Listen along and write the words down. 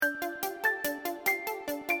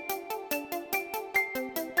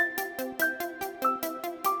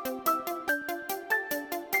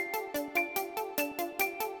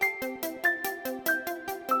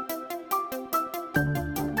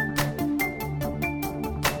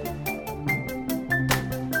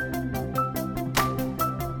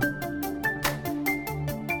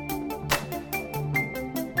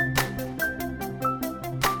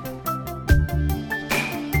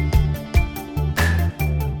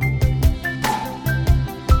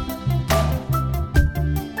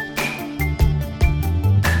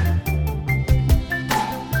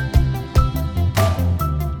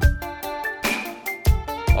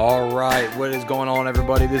What is going on,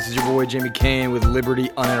 everybody? This is your boy Jamie Kane with Liberty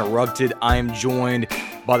Uninterrupted. I am joined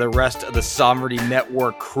by the rest of the Sovereignty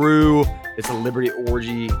Network crew. It's a Liberty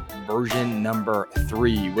Orgy version number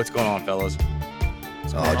 3. What's going on, fellas?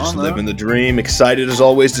 Just living the dream. Excited as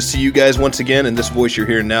always to see you guys once again. And this voice you're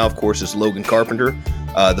hearing now, of course, is Logan Carpenter,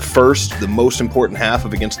 the most important half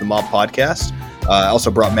of Against the Mob podcast. I also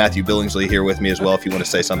brought Matthew Billingsley here with me as well, if you want to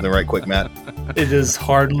say something right quick, Matt. It is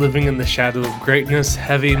hard living in the shadow of greatness.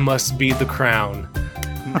 Heavy must be the crown.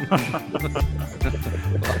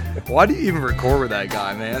 Why do you even record with that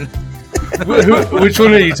guy, man? Which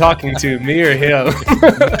one are you talking to, me or him?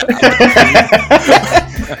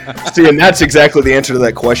 See, and that's exactly the answer to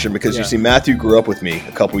that question, because you see, Matthew grew up with me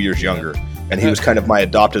a couple years younger, and he was kind of my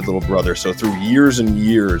adopted little brother. So through years and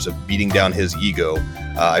years of beating down his ego,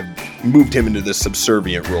 I moved him into this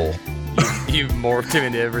subservient role. You've morphed him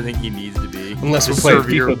into everything he needs to be. Unless we're playing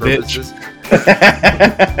FIFA, bitch.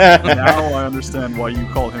 Now I understand why you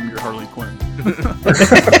call him your Harley Quinn.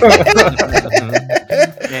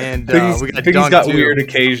 And Piggy's got weird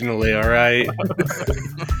occasionally, all right?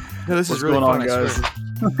 No, this is What's really going on, fun, guys?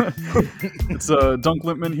 It's Dunk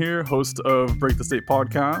Lippman here, host of Break the State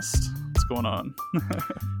podcast. What's going on?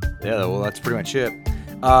 Yeah, well, that's pretty much it.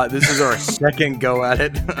 This is our second go at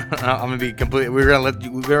it. I'm gonna be completely. We're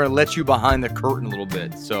gonna let you behind the curtain a little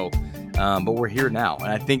bit. So, but we're here now,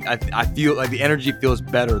 and I think I feel like the energy feels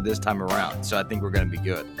better this time around. So I think we're gonna be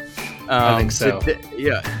good. I think so.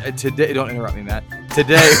 Today, don't interrupt me, Matt.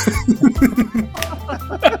 Today.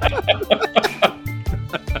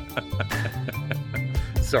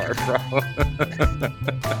 Sorry, bro.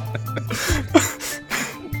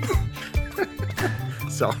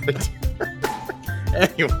 Sorry.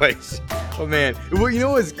 Anyways, oh man, well, you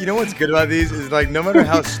know what's good about these is, like, no matter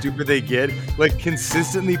how stupid they get, like,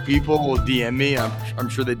 consistently people will DM me. I'm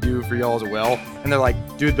sure they do for y'all as well, and they're like,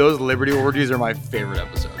 dude, those Liberty orgies are my favorite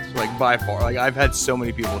episodes, like, by far. Like, I've had so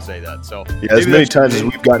many people say that. So yeah, as many times as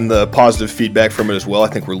we've gotten the positive feedback from it as well, I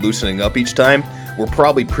think we're loosening up each time. We're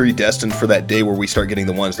probably predestined for that day where we start getting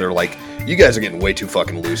the ones that are like, you guys are getting way too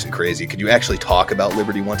fucking loose and crazy. Could you actually talk about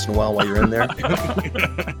Liberty once in a while you're in there?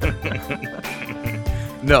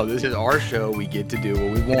 No, this is our show. We get to do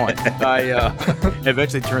what we want. It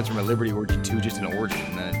eventually turns from a Liberty orgy to just an orgy,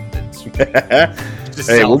 and then it's just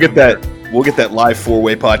hey, we'll get that live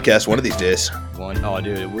 4-way podcast one of these days. Oh,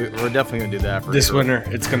 dude, we're definitely gonna do that for this sure. winter.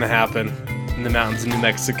 It's gonna happen in the mountains of New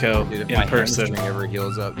Mexico, dude, if in my person. hamstring ever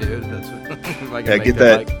heals up, dude. That's what,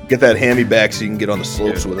 get that hammy back so you can get on the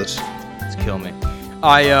slopes with us. Just kill me.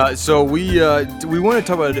 So we want to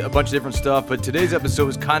talk about a bunch of different stuff, but today's episode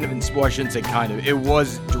was kind of it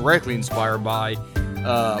was directly inspired by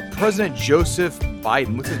President Joseph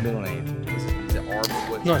Biden. What's his middle name? Is it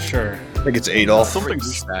Arb? Not sure. I think it's Adolf. Something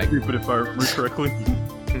stupid, if I remember correctly.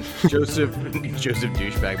 Joseph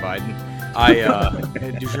douchebag Biden.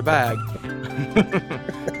 Douchebag.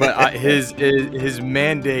 But his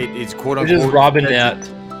mandate is quote unquote. It is Robinette.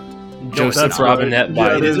 Joseph Robinette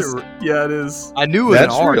Biden. Yeah, it is. I knew it was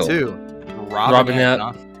That's an R real. too. Robinette.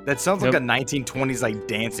 That sounds like a 1920s like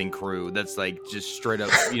dancing crew. That's like just straight up,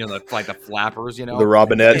 like the flappers, The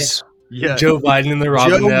Robinettes. Yeah. Joe Biden and the Robinettes.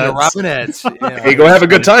 Joe and the Robinettes. Yeah. Hey, go have a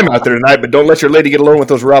good time out there tonight, but don't let your lady get alone with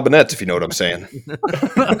those Robinettes, if you know what I'm saying. Wouldn't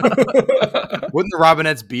the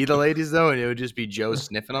Robinettes be the ladies, though, and it would just be Joe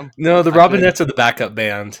sniffing them? No, the Robinettes are the backup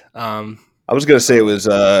band. I was going to say it was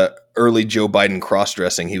early Joe Biden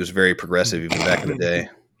cross-dressing. He was very progressive even back in the day.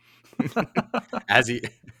 As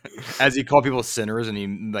he called people sinners, and he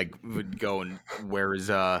like would go and wear his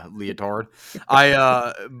leotard.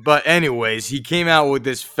 But anyways, he came out with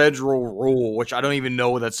this federal rule, which I don't even know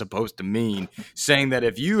what that's supposed to mean, saying that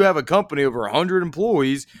if you have a company over 100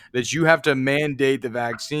 employees, that you have to mandate the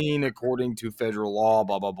vaccine according to federal law,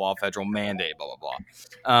 blah blah blah, federal mandate, blah blah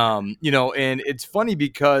blah. And it's funny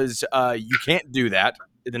because you can't do that.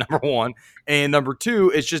 The number one, and number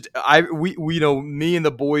two, it's just me and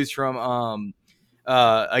the boys from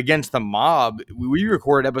Against the Mob, we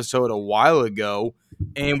recorded an episode a while ago,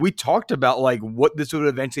 and we talked about like what this would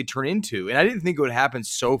eventually turn into, and I didn't think it would happen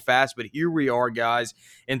so fast, but here we are, guys.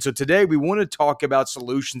 And so today we want to talk about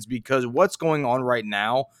solutions, because what's going on right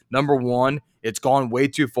now, number one, it's gone way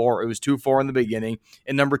too far. It was too far in the beginning.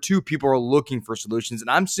 And number two, people are looking for solutions.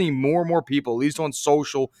 And I'm seeing more and more people, at least on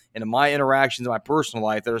social and in my interactions in my personal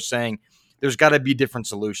life, that are saying there's got to be different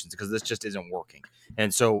solutions because this just isn't working.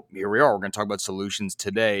 And so here we are. We're going to talk about solutions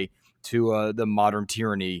today to the modern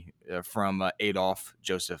tyranny from Adolf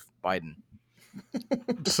Joseph Biden.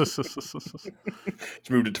 Let's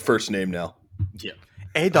move it to first name now. Yeah.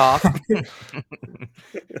 Adolf.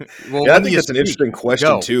 Well, yeah, I think that's an interesting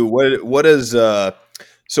question too. What does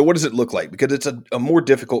So what does it look like? Because it's a more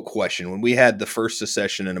difficult question. When we had the first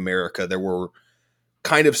secession in America, there were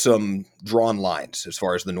kind of some drawn lines as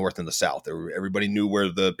far as the North and the South. Everybody knew where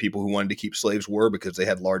the people who wanted to keep slaves were because they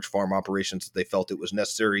had large farm operations that they felt it was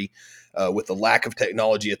necessary with the lack of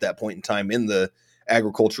technology at that point in time in the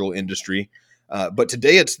agricultural industry. But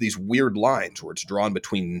today it's these weird lines where it's drawn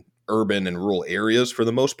between urban and rural areas for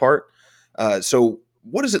the most part. So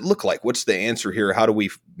what does it look like? What's the answer here? How do we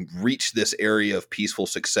reach this area of peaceful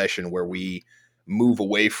succession where we move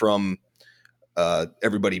away from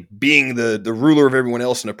everybody being the ruler of everyone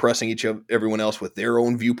else and oppressing everyone else with their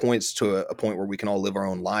own viewpoints to a point where we can all live our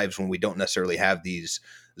own lives when we don't necessarily have these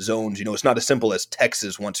zones? You know, it's not as simple as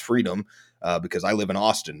Texas wants freedom because I live in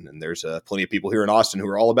Austin and there's plenty of people here in Austin who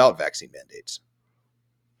are all about vaccine mandates.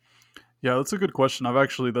 Yeah, that's a good question.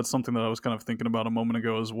 That's something that I was kind of thinking about a moment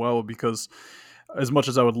ago as well, because as much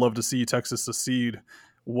as I would love to see Texas secede,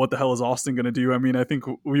 what the hell is Austin going to do? I mean, I think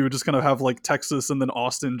we would just kind of have like Texas and then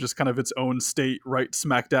Austin, just kind of its own state, right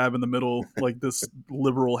smack dab in the middle, like this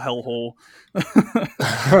liberal hellhole.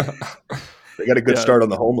 They got a good start on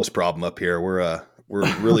the homeless problem up here. We're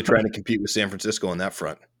really trying to compete with San Francisco on that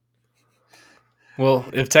front. Well,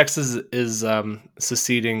 if Texas is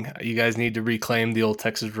seceding, you guys need to reclaim the old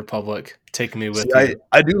Texas Republic. Take me with you.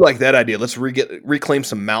 I do like that idea. Let's reclaim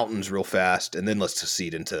some mountains real fast, and then let's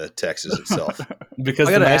secede into Texas itself. Because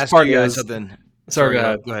I the nice part is something. Sorry,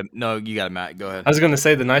 go ahead. No, you got it, Matt. Go ahead. I was going to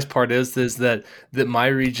say the nice part is that my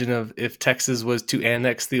region of, if Texas was to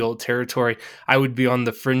annex the old territory, I would be on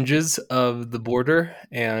the fringes of the border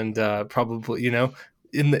and probably,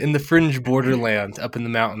 in the fringe borderland up in the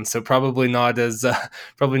mountains. So probably not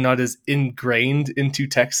as ingrained into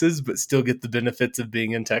Texas, but still get the benefits of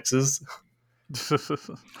being in Texas.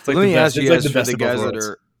 Let me ask you guys, for the guys that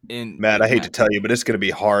are in. Matt, I hate to tell you, but it's going to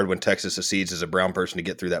be hard when Texas secedes as a brown person to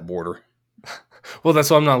get through that border. Well, that's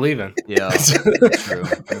why I'm not leaving. Yeah, that's true.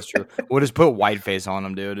 That's true. We'll just put white face on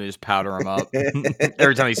him, dude, and just powder him up.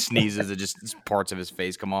 Every time he sneezes, it just parts of his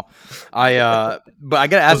face come off. But I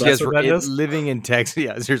gotta ask you guys, for living in Texas.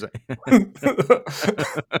 Yeah, seriously.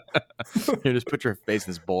 Here, just put your face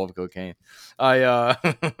in this bowl of cocaine. That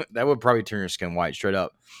would probably turn your skin white, straight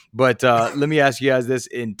up. But let me ask you guys this: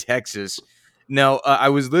 in Texas. Now, I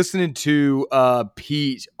was listening to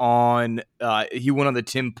Pete on, he went on the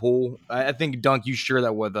Tim Pool. I think, Dunk, you share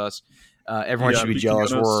that with us. Everyone should be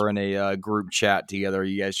jealous. We're in a group chat together.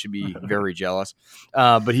 You guys should be very jealous.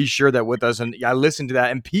 But he shared that with us, and I listened to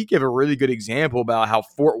that. And Pete gave a really good example about how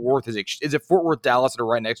Fort Worth is it Fort Worth, Dallas that are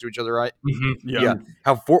right next to each other, right? Mm-hmm. Yeah.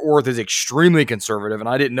 How Fort Worth is extremely conservative, and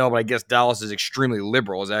I didn't know, but I guess Dallas is extremely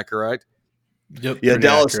liberal. Is that correct? Yep. Yeah,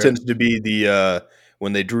 Dallas tends to be the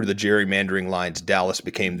when they drew the gerrymandering lines, Dallas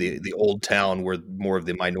became the old town where more of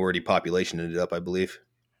the minority population ended up, I believe.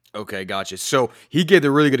 Okay, gotcha. So he gave a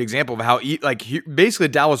really good example of how, basically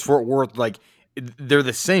Dallas, Fort Worth, they're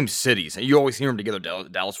the same cities. You always hear them together,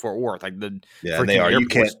 Dallas, Fort Worth. And they are.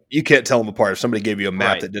 Airports. You can't tell them apart. If somebody gave you a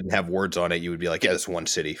map that didn't have words on it, you would be like, yeah, that's one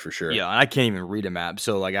city for sure. Yeah, and I can't even read a map,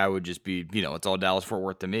 so I would just be, it's all Dallas, Fort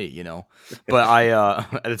Worth to me,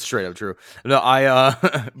 But it's straight up true. No,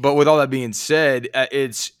 but with all that being said,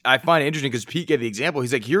 I find it interesting because Pete gave the example.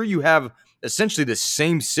 He's like, here you have essentially the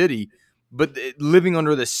same city, but living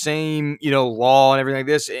under the same, law and everything like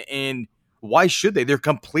this, and why should they? They're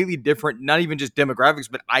completely different, not even just demographics,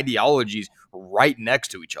 but ideologies right next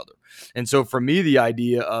to each other. And so for me, the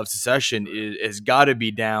idea of secession has got to be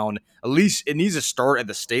down. At least it needs to start at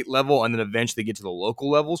the state level and then eventually get to the local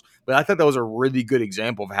levels. But I thought that was a really good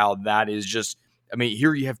example of how that is just,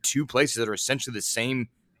 here you have two places that are essentially the same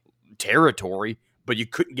territory, but you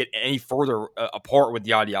couldn't get any further apart with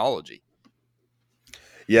the ideology.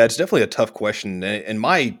 Yeah, it's definitely a tough question. And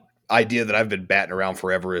my idea that I've been batting around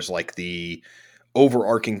forever is the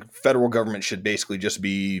overarching federal government should basically just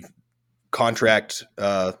be contract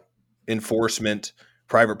enforcement,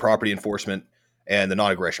 private property enforcement, and the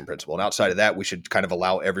non-aggression principle. And outside of that, we should kind of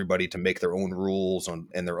allow everybody to make their own rules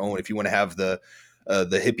and their own. If you want to have the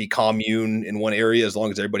hippie commune in one area, as long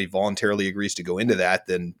as everybody voluntarily agrees to go into that,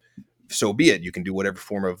 then so be it. You can do whatever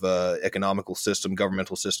form of economical system,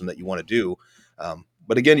 governmental system that you want to do.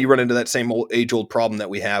 But again, you run into that same age-old problem that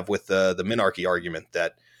we have with the minarchy argument,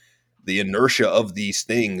 that the inertia of these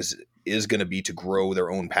things is going to be to grow their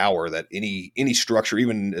own power, that any structure,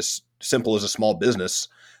 even as simple as a small business,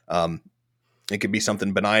 it could be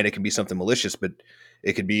something benign, it can be something malicious, but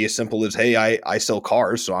it could be as simple as, hey, I sell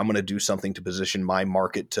cars, so I'm going to do something to position my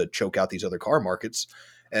market to choke out these other car markets.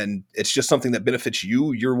 And it's just something that benefits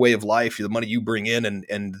you, your way of life, the money you bring in,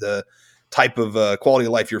 and the type of quality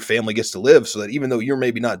of life your family gets to live, so that even though you're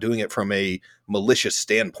maybe not doing it from a malicious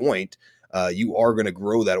standpoint, you are going to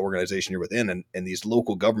grow that organization you're within. And these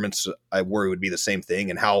local governments, I worry, would be the same thing.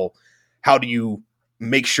 And how do you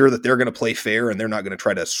make sure that they're going to play fair and they're not going to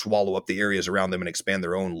try to swallow up the areas around them and expand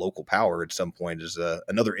their own local power at some point is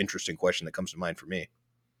another interesting question that comes to mind for me.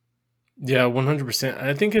 Yeah, 100%. And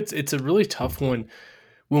I think it's a really tough one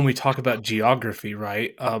when we talk about geography,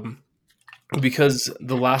 right? Because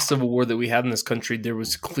the last civil war that we had in this country, there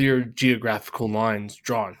was clear geographical lines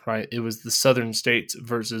drawn, right? It was the southern states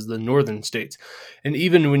versus the northern states. And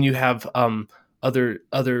even when you have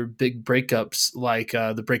other big breakups, like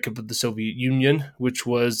the breakup of the Soviet Union, which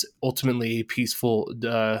was ultimately a peaceful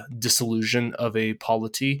dissolution of a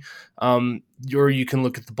polity, or you can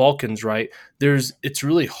look at the Balkans, right? It's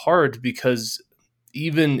really hard because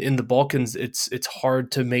even in the Balkans, it's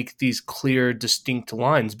hard to make these clear, distinct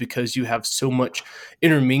lines because you have so much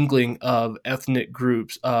intermingling of ethnic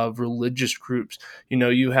groups, of religious groups.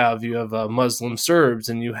 You have Muslim Serbs,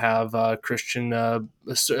 and you have Christian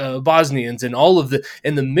Bosnians, and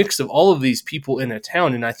the mix of all of these people in a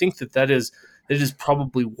town. And I think that is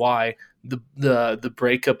probably why the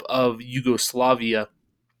breakup of Yugoslavia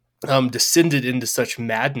descended into such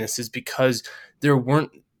madness, is because there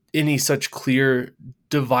weren't any such clear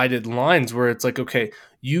divided lines where it's like, okay,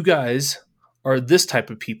 you guys are this type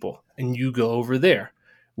of people and you go over there.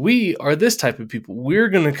 We are this type of people. We're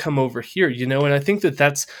going to come over here, and I think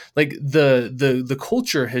that's like the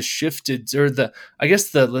culture has shifted, or the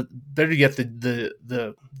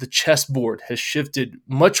chessboard has shifted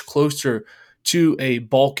much closer to a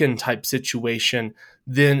Balkan type situation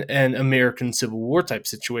than an American Civil War type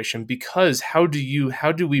situation. Because how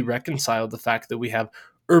do we reconcile the fact that we have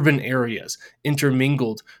urban areas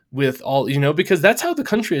intermingled with all, because that's how the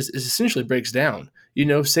country is essentially breaks down,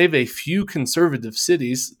 save a few conservative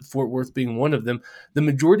cities, Fort Worth being one of them. The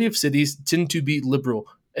majority of cities tend to be liberal,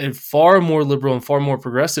 and far more liberal and far more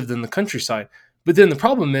progressive than the countryside. But then the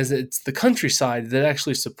problem is it's the countryside that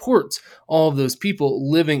actually supports all of those people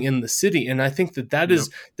living in the city. And I think that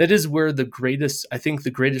is where the greatest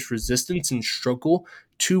resistance and struggle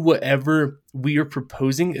to whatever we are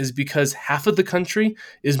proposing is, because half of the country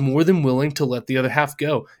is more than willing to let the other half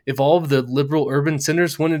go. If all of the liberal urban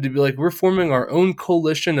centers wanted to be like, we're forming our own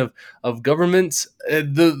coalition of governments,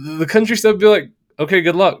 the countryside would be like, okay,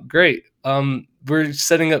 good luck. Great. We're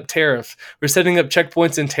setting up tariffs. We're setting up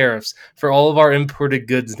checkpoints and tariffs for all of our imported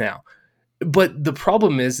goods now. But the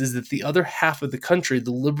problem is that the other half of the country,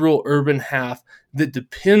 the liberal urban half that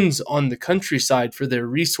depends on the countryside for their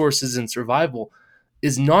resources and survival,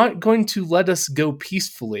 is not going to let us go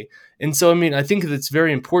peacefully. And so, I think that it's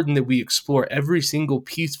very important that we explore every single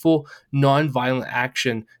peaceful, nonviolent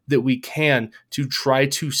action that we can to try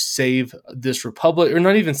to save this republic, or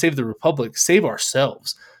not even save the republic, save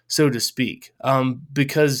ourselves, so to speak.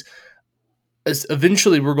 Because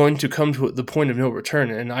eventually we're going to come to the point of no return,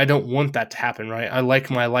 and I don't want that to happen, right? I like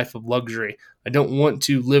my life of luxury. I don't want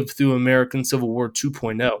to live through American Civil War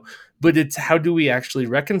 2.0. But it's how do we actually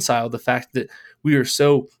reconcile the fact that we are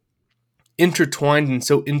so intertwined and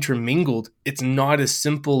so intermingled? It's not as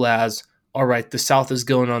simple as, all right, the South is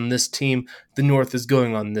going on this team, the North is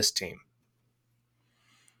going on this team.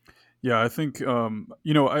 Yeah, I think,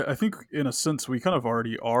 I think in a sense we kind of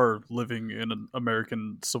already are living in an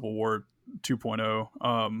American Civil War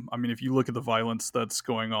 2.0. If you look at the violence that's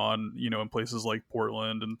going on, in places like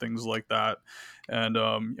Portland and things like that. And,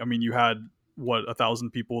 you had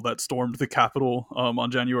 1,000 people that stormed the Capitol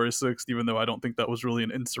on January 6th, even though I don't think that was really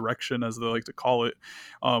an insurrection, as they like to call it.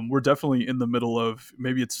 We're definitely in the middle of,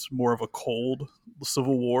 maybe it's more of a cold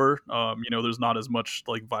civil war. There's not as much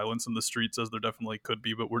like violence in the streets as there definitely could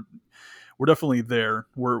be, but we're definitely there.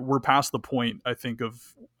 We're past the point, I think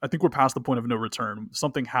we're past the point of no return.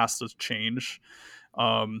 Something has to change.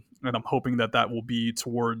 And I'm hoping that will be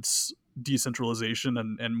towards decentralization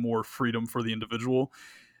and more freedom for the individual.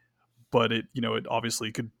 But it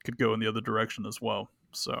obviously could go in the other direction as well.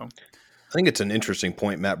 So I think it's an interesting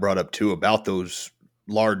point Matt brought up too, about those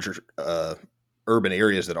large urban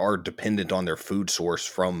areas that are dependent on their food source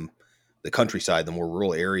from the countryside, the more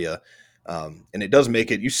rural area. And it does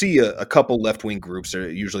make it, you see a couple left-wing groups,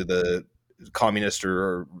 usually the communist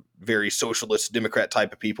or very socialist Democrat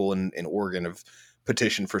type of people in Oregon have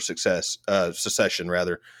petitioned for secession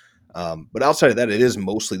rather. But outside of that, it is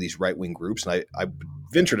mostly these right-wing groups. And I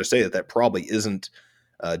venture to say that probably isn't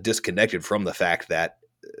disconnected from the fact that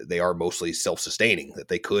they are mostly self-sustaining, that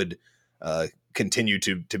they could continue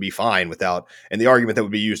to be fine without. And the argument that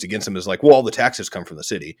would be used against them is like, well, all the taxes come from the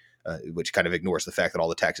city, which kind of ignores the fact that all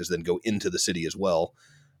the taxes then go into the city as well.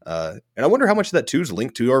 And I wonder how much of that too is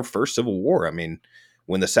linked to our first Civil War.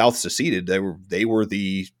 When the South seceded, they were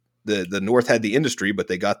the the North had the industry, but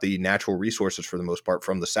they got the natural resources for the most part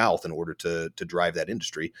from the South in order to drive that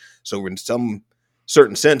industry. So in some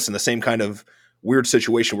certain sense, in the same kind of weird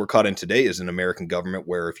situation we're caught in today as an American government,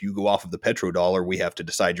 where if you go off of the petrodollar, we have to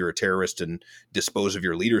decide you're a terrorist and dispose of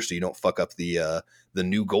your leaders so you don't fuck up the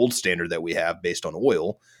new gold standard that we have based on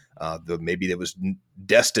oil. Maybe that was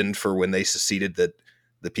destined for when they seceded, that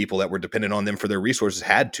the people that were dependent on them for their resources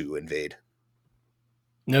had to invade.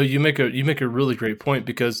 No, you make a really great point,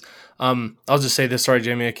 because I'll just say this. Sorry,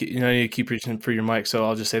 Jamie, you keep reaching for your mic, so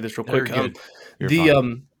I'll just say this real quick.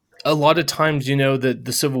 A lot of times, that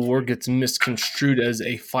the Civil War gets misconstrued as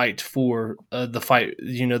a fight for the fight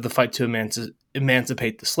to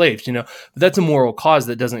emancipate the slaves. But that's a moral cause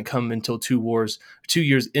that doesn't come until 2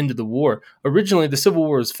 years into the war. Originally, the Civil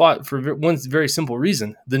War was fought for one very simple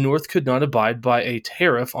reason: the North could not abide by a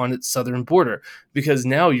tariff on its southern border, because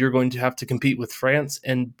now you're going to have to compete with France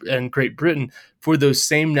and Great Britain for those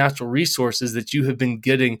same natural resources that you have been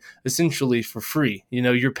getting essentially for free.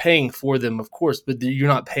 You're paying for them, of course, but you're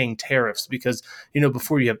not paying tariffs, because,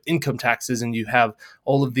 before you have income taxes and you have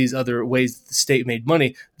all of these other ways that the state made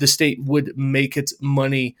money, the state would make its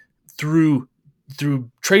money through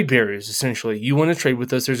trade barriers. Essentially, you want to trade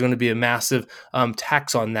with us, there's going to be a massive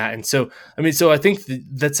tax on that. And so I think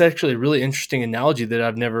that's actually a really interesting analogy that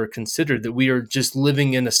I've never considered, that we are just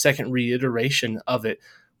living in a second reiteration of it,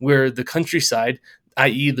 where the countryside,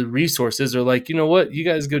 i.e. the resources, are like, you know what, you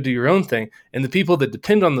guys go do your own thing. And the people that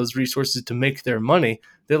depend on those resources to make their money,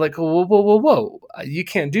 they're like, oh, whoa, you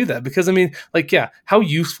can't do that. Because how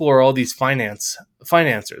useful are all these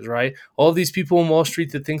financiers, right? All these people in Wall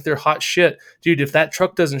Street that think they're hot shit. Dude, if that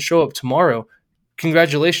truck doesn't show up tomorrow,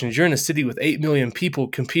 congratulations, you're in a city with 8 million people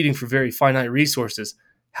competing for very finite resources.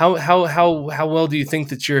 How well do you think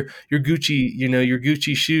that your Gucci, your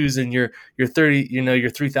Gucci shoes and your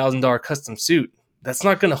 $3,000 custom suit, that's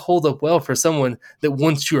not going to hold up well for someone that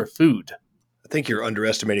wants your food? I think you're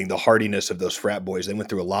underestimating the hardiness of those frat boys. They went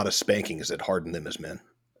through a lot of spankings that hardened them as men.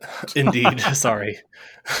 Indeed. Sorry.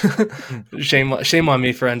 Shame on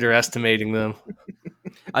me for underestimating them.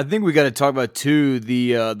 I think we got to talk about too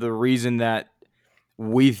the reason that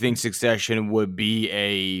we think secession would be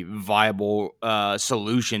a viable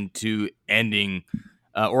solution to ending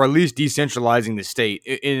or at least decentralizing the state.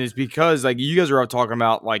 And it's because, like, you guys are talking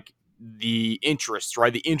about, like, the interests,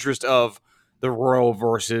 right? The interest of the rural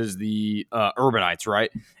versus the urbanites, right?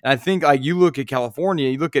 And I think, like, you look at California,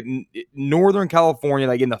 you look at Northern California,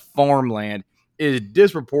 like in the farmland, is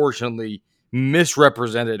disproportionately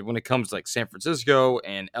misrepresented when it comes to, like, San Francisco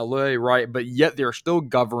and LA, right? But yet they're still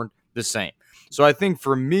governed the same. So I think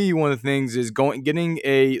for me, one of the things is getting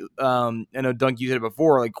a, I know Dunk, you said it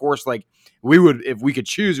before, like, of course, like, we would, if we could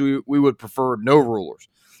choose, we would prefer no rulers.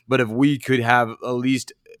 But if we could have at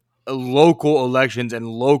least local elections and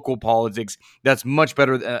local politics, that's much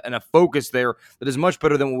better, and a focus there that is much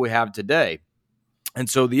better than what we have today. And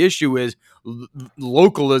so the issue is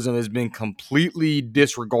localism has been completely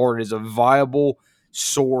disregarded as a viable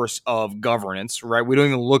source of governance, right? We don't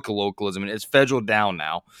even look at localism, and it's federal down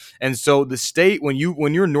now. And so the state, when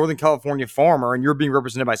you're a Northern California farmer and you're being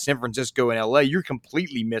represented by San Francisco and LA, you're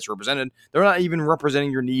completely misrepresented. They're not even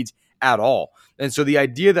representing your needs at all. And so the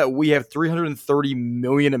idea that we have 330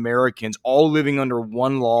 million Americans all living under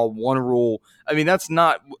one law, one rule, I mean, that's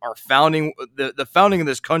not our founding. The founding of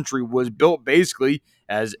this country was built basically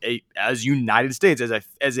as United States,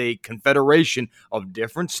 as a confederation of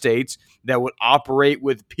different states that would operate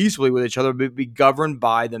peacefully with each other, but be governed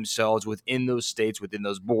by themselves within those states, within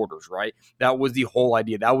those borders, right? That was the whole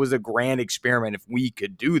idea. That was a grand experiment if we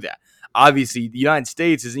could do that. Obviously, the United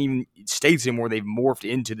States isn't even states anymore. They've morphed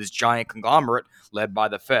into this giant conglomerate led by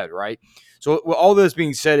the Fed, right? So all this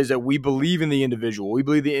being said is that we believe in the individual. We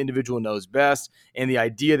believe the individual knows best, and the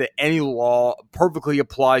idea that any law perfectly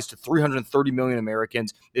applies to 330 million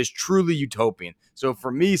Americans is truly utopian. So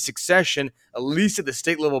for me, secession, at least at the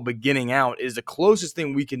state level beginning out, is the closest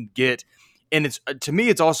thing we can get. And it's, to me,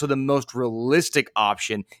 it's also the most realistic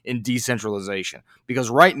option in decentralization, because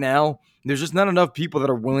right now there's just not enough people that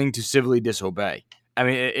are willing to civilly disobey. I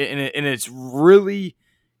mean, and it's really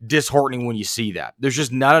disheartening when you see that. There's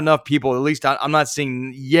just not enough people, at least I'm not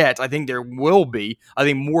seeing yet. I think there will be. I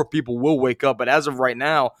think more people will wake up. But as of right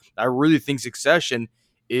now, I really think secession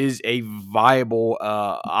is a viable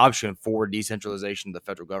option for decentralization of the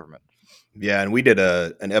federal government. Yeah, and we did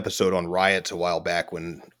an episode on riots a while back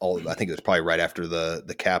when I think it was probably right after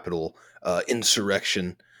the Capitol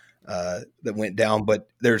insurrection that went down. But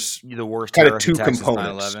there's the worst kind of two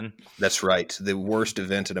components. 9/11. That's right. The worst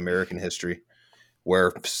event in American history,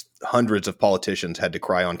 where hundreds of politicians had to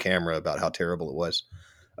cry on camera about how terrible it was.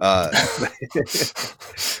 But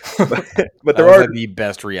That there was are like the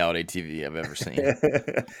best reality TV I've ever seen.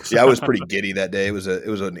 yeah, I was pretty giddy that day. It was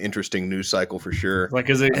an interesting news cycle for sure. Like,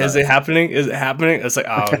 is it happening? Is it happening? It's like,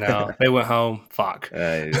 oh no, they went home. Fuck.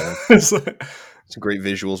 Yeah. It's like- Some great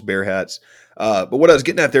visuals, bear hats. But what I was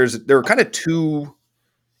getting at there are kind of two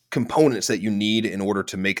components that you need in order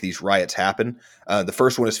to make these riots happen. The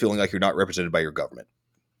first one is feeling like you're not represented by your government.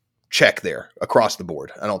 Check there across the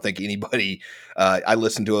board. I don't think anybody, I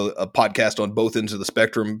listened to a podcast on both ends of the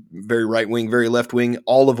spectrum, very right wing, very left wing.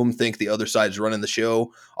 All of them think the other side's running the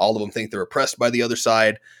show. All of them think they're oppressed by the other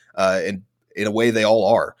side. And in a way they all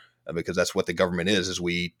are. Because that's what the government is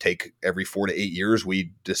we take every 4 to 8 years,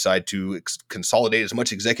 we decide to consolidate as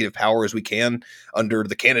much executive power as we can under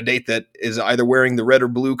the candidate that is either wearing the red or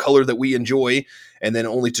blue color that we enjoy, and then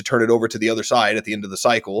only to turn it over to the other side at the end of the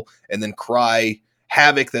cycle and then cry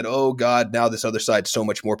havoc that, oh God, now this other side's so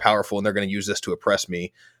much more powerful and they're going to use this to oppress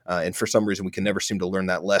me. And for some reason, we can never seem to learn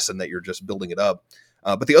that lesson that you're just building it up.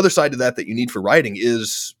 But the other side of that you need for writing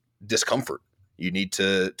is discomfort. You need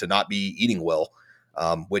to not be eating well.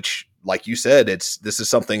 Which, like you said, this is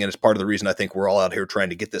something, and it's part of the reason I think we're all out here trying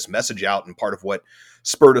to get this message out, and part of what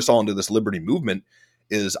spurred us all into this liberty movement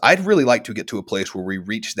is I'd really like to get to a place where we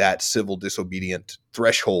reach that civil disobedient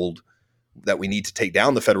threshold that we need to take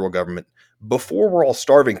down the federal government before we're all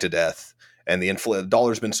starving to death, and the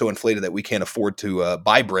dollar's been so inflated that we can't afford to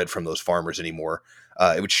buy bread from those farmers anymore.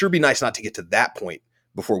 It would sure be nice not to get to that point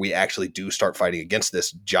before we actually do start fighting against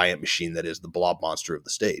this giant machine that is the blob monster of the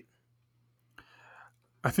state.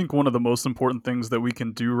 I think one of the most important things that we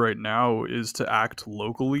can do right now is to act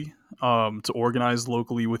locally, to organize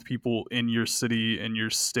locally with people in your city, in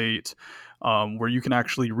your state, where you can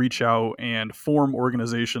actually reach out and form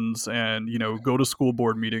organizations and, go to school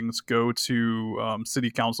board meetings, go to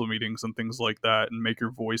city council meetings and things like that, and make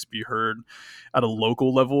your voice be heard at a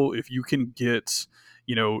local level. If you can get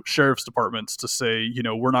sheriff's departments to say,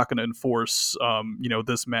 we're not going to enforce,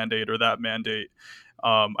 this mandate or that mandate.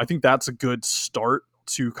 I think that's a good start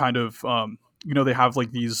to kind of, they have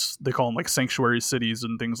like these, they call them like sanctuary cities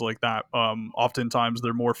and things like that. Oftentimes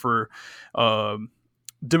they're more for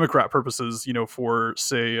Democrat purposes, for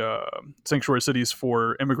say sanctuary cities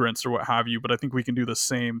for immigrants or what have you. But I think we can do the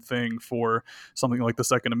same thing for something like the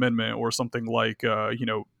Second Amendment or something like,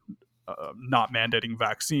 not mandating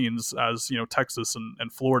vaccines as, Texas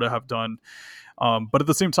and Florida have done. But at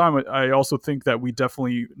the same time, I also think that we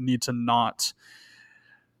definitely need to not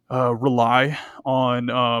rely on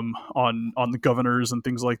the governors and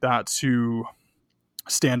things like that to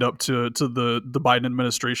stand up to the Biden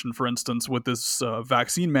administration, for instance, with this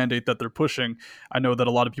vaccine mandate that they're pushing. I know that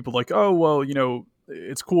a lot of people are like, oh, well,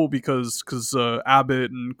 it's cool because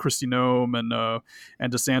Abbott and Kristi Noem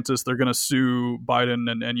and DeSantis, they're going to sue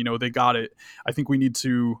Biden and they got it. I think we need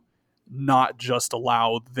to not just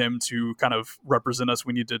allow them to kind of represent us.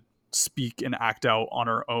 We need to speak and act out on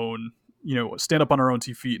our own, stand up on our own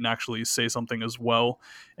 2 feet and actually say something as well,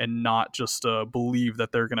 and not just believe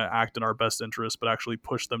that they're going to act in our best interest, but actually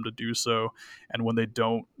push them to do so. And when they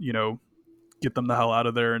don't, get them the hell out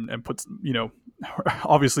of there and put,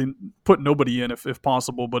 obviously put nobody in if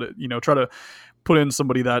possible, but, try to put in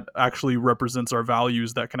somebody that actually represents our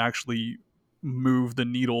values, that can actually move the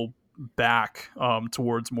needle back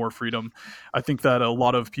towards more freedom. I think that a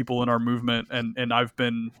lot of people in our movement, and I've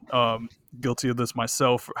been guilty of this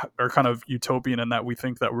myself, are kind of utopian in that we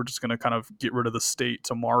think that we're just going to kind of get rid of the state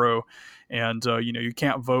tomorrow, and you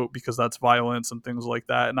can't vote because that's violence and things like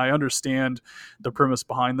that. And I understand the premise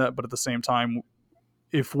behind that, but at the same time,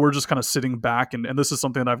 if we're just kind of sitting back, and this is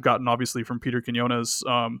something that I've gotten obviously from Peter Quinones,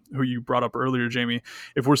 who you brought up earlier, Jamie,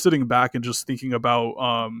 if we're sitting back and just thinking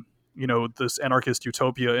about this anarchist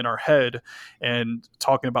utopia in our head and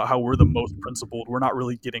talking about how we're the most principled, we're not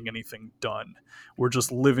really getting anything done. We're just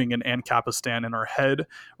living in Ancapistan in our head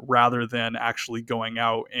rather than actually going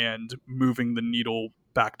out and moving the needle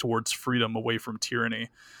back towards freedom, away from tyranny.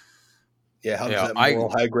 Yeah, how does that moral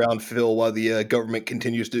high ground feel while the government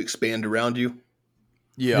continues to expand around you?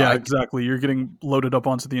 Yeah, exactly. You're getting loaded up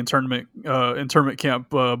onto the internment camp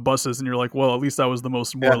buses, and you're like, well, at least that was the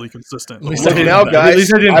most morally consistent. Look now,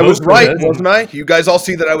 guys, I was right, wasn't I? You guys all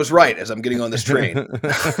see that I was right as I'm getting on this train.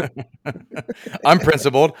 I'm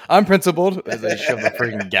principled. As they shove a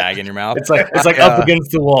freaking gag in your mouth. It's like up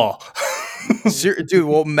against the wall. Dude,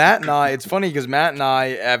 well, Matt and I, it's funny because Matt and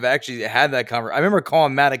I have actually had that conversation. I remember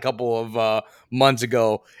calling Matt a couple of months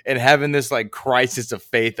ago and having this like crisis of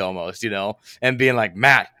faith almost, and being like,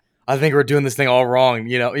 Matt, I think we're doing this thing all wrong.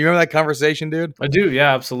 You remember that conversation, dude? I do.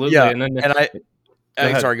 Yeah, absolutely. Yeah. And then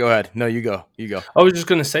Sorry, go ahead. No, you go. You go. I was just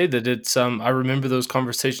going to say that it's I remember those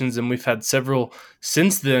conversations, and we've had several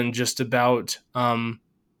since then, just about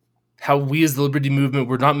how we as the liberty movement,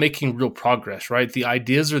 we're not making real progress, right? The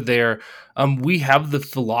ideas are there. We have the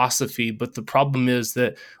philosophy, but the problem is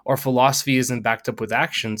that our philosophy isn't backed up with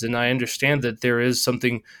actions. And I understand that there is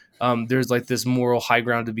something, there's like this moral high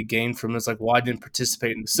ground to be gained from. It's like, well, I didn't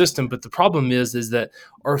participate in the system. But the problem is that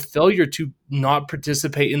our failure to not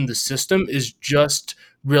participate in the system is just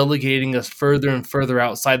relegating us further and further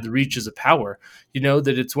outside the reaches of power. You know,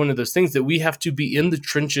 that it's one of those things that we have to be in the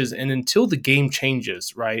trenches, and until the game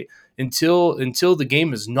changes, right? Until the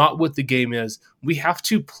game is not what the game is, we have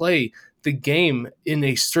to play the game in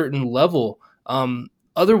a certain level.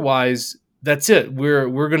 Otherwise, that's it.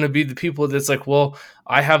 We're going to be the people that's like, well,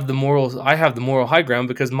 I have the moral high ground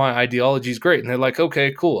because my ideology is great, and they're like,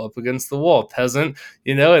 okay, cool, up against the wall, peasant,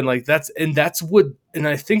 you know, and like that's what, and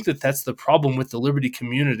I think that that's the problem with the liberty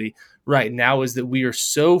community right now, is that we are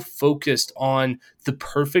so focused on the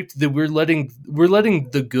perfect that we're letting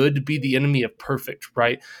the good be the enemy of perfect,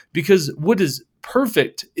 right? Because what is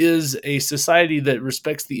perfect is a society that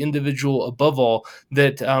respects the individual above all,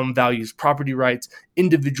 that values property rights,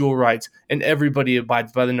 individual rights, and everybody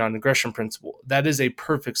abides by the non-aggression principle. That is a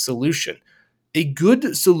perfect solution. A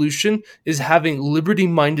good solution is having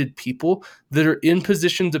liberty-minded people that are in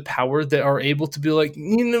positions of power that are able to be like,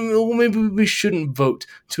 you know, maybe we shouldn't vote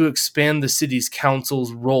to expand the city's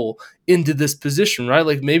council's role into this position, right?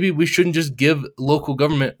 Like maybe we shouldn't just give local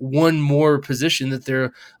government one more position that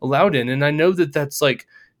they're allowed in. And I know that that's like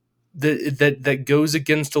that goes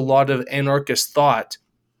against a lot of anarchist thought,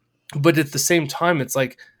 but at the same time, it's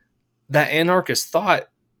like that anarchist thought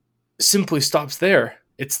simply stops there.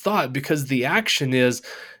 It's thought, because the action is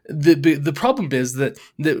the problem is that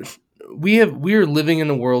we are living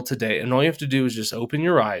in a world today, and all you have to do is just open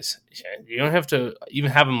your eyes. You don't have to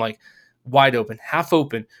even have them like wide open, half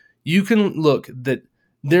open. You can look that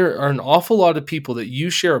there are an awful lot of people that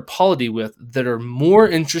you share a polity with that are more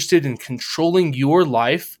interested in controlling your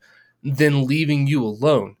life than leaving you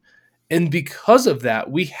alone. And because of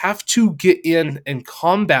that, we have to get in and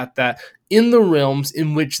combat that in the realms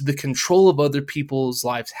in which the control of other people's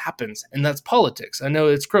lives happens. And that's politics. I know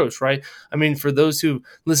it's gross, right? I mean, for those who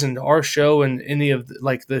listen to our show and any of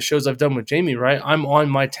the shows I've done with Jamie, right? I'm on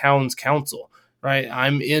my town's council, right?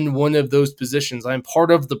 I'm in one of those positions. I'm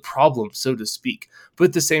part of the problem, so to speak. But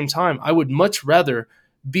at the same time, I would much rather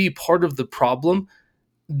be part of the problem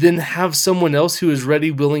than have someone else who is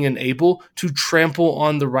ready, willing, and able to trample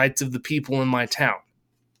on the rights of the people in my town.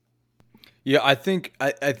 Yeah, I think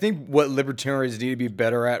what libertarians need to be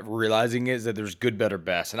better at realizing is that there's good, better,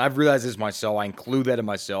 best. And I've realized this myself. I include that in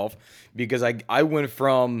myself because I went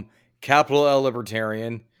from capital L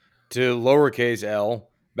libertarian to lowercase l,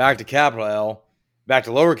 back to capital L, back to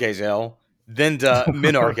lowercase l, then to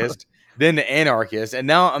minarchist, then to anarchist. And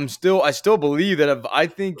now I still believe that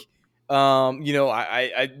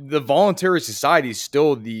the voluntary society is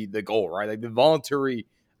still the goal, right? Like the voluntary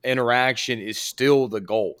interaction is still the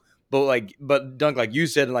goal. But Dunk, like you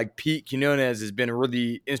said, and like Pete Quinones has been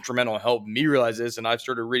really instrumental in helping me realize this. And I've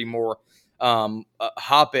started reading more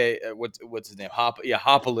Hoppe, what's his name?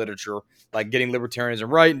 Hoppe literature, like Getting Libertarianism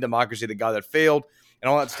Right and Democracy, the Guy That Failed, and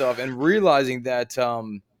all that stuff. And realizing that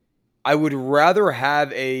I would rather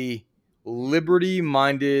have a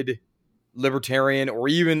liberty-minded libertarian, or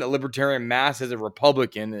even a libertarian mass as a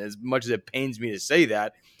Republican, as much as it pains me to say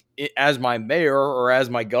that, as my mayor or as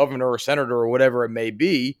my governor or senator or whatever it may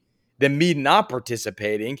be, than me not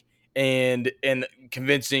participating and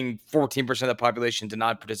convincing 14% of the population to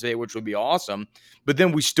not participate, which would be awesome. But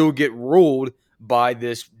then we still get ruled by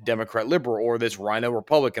this Democrat liberal or this Rhino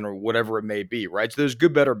Republican or whatever it may be, right? So there's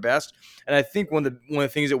good, better, best. And I think one of the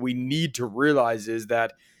things that we need to realize is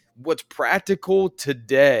that what's practical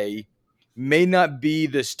today may not be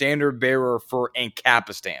the standard bearer for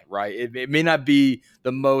Ancapistan, right? It may not be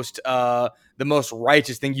the most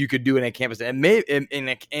righteous thing you could do in Ancapistan. It may in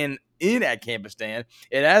Ancapistan,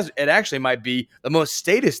 it actually might be the most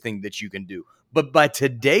statist thing that you can do. But by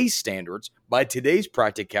today's standards, by today's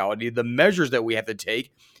practicality, the measures that we have to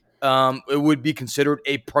take, it would be considered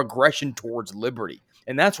a progression towards liberty.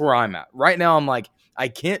 And that's where I'm at. Right now, I'm like, I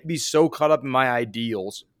can't be so caught up in my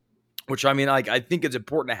ideals, which I mean, like, I think it's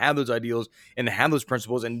important to have those ideals and to have those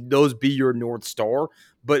principles and those be your North Star.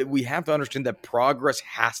 But we have to understand that progress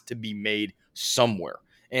has to be made somewhere.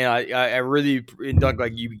 And I really, Doug,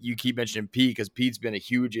 like you keep mentioning Pete, because Pete's been a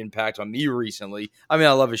huge impact on me recently. I mean,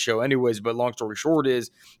 I love his show anyways, but long story short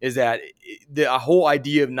is that the whole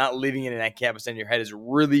idea of not living in that campus in your head is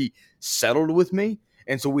really settled with me.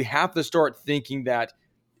 And so we have to start thinking that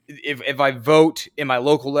if I vote in my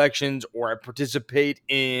local elections or I participate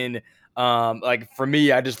in like for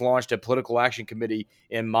me, I just launched a political action committee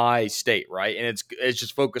in my state, right? And it's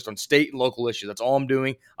just focused on state and local issues. That's all I'm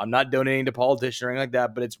doing. I'm not donating to politicians or anything like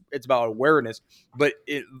that, but it's about awareness. But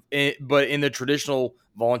but in the traditional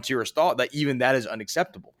volunteerist thought, that even that is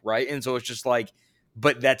unacceptable, right? And so it's just like,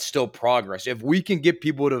 but that's still progress. If we can get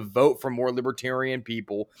people to vote for more libertarian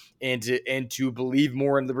people and to believe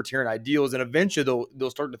more in libertarian ideals, and eventually they'll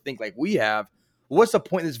start to think like we have. What's the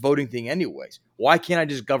point of this voting thing anyways? Why can't I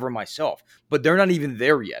just govern myself? But they're not even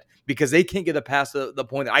there yet because they can't get past the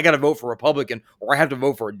point that I got to vote for a Republican or I have to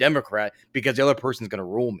vote for a Democrat because the other person's going to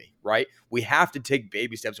rule me, right? We have to take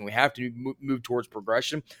baby steps and we have to move towards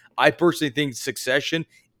progression. I personally think succession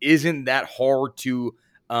isn't that hard to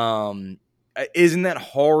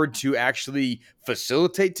actually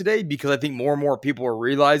facilitate today, because I think more and more people are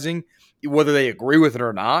realizing, whether they agree with it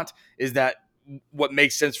or not, is that what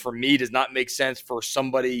makes sense for me does not make sense for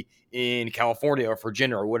somebody in California or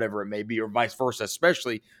Virginia or whatever it may be, or vice versa,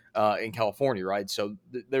 especially in California, right? So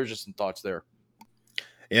there's just some thoughts there.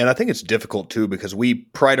 Yeah, and I think it's difficult too because we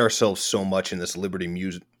pride ourselves so much in this liberty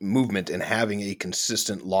movement and having a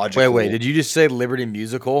consistent, logical. Wait! Did you just say Liberty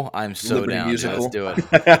Musical? I'm so Liberty down. Musical? Let's do it.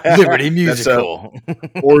 Liberty Musical.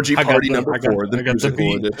 Orgy party number 4, the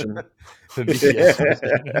musical edition.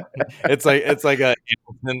 It's like a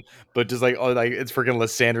Hamilton, but just like it's freaking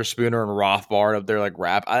Lysander Spooner and Rothbard up there like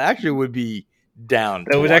rap. I actually would be down.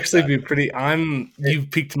 That would actually be pretty. You've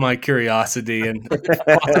piqued my curiosity and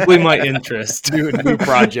possibly my interest. New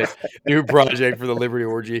project for the Liberty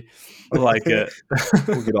Orgy. I like it.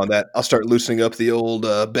 We'll get on that. I'll start loosening up the old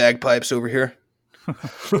bagpipes over here.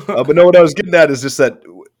 But no, what I was getting at is just that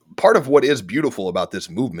part of what is beautiful about this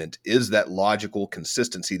movement is that logical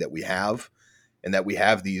consistency that we have, and that we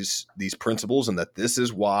have these principles, and that this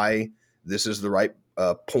is why this is the right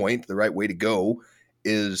point, the right way to go,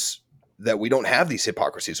 is that we don't have these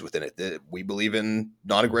hypocrisies within it, that we believe in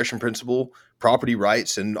non-aggression principle, property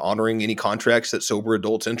rights, and honoring any contracts that sober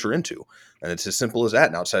adults enter into. And it's as simple as that.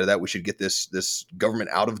 And outside of that, we should get this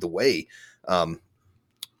government out of the way.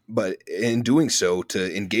 But in doing so,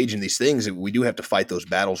 to engage in these things, we do have to fight those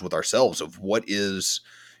battles with ourselves of what is,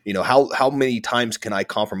 how many times can I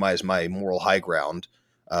compromise my moral high ground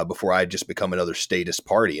before I just become another statist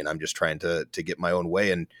party and I'm just trying to get my own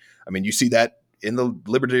way. And I mean, you see that in the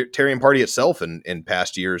Libertarian Party itself in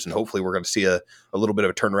past years, and hopefully we're going to see a little bit of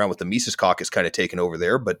a turnaround with the Mises Caucus kind of taking over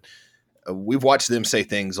there. But we've watched them say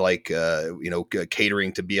things like,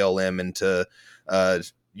 catering to BLM and to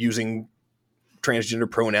using transgender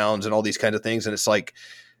pronouns and all these kinds of things. And it's like,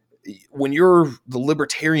 when you're the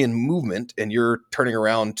libertarian movement and you're turning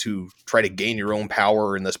around to try to gain your own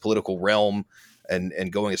power in this political realm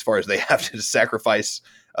and going as far as they have to sacrifice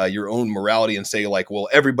your own morality and say like, well,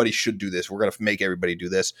 everybody should do this, we're going to make everybody do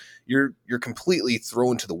this, you're completely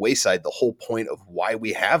thrown to the wayside the whole point of why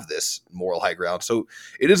we have this moral high ground. So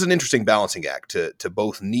it is an interesting balancing act to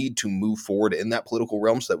both need to move forward in that political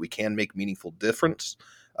realm so that we can make meaningful difference,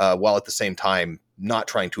 while at the same time not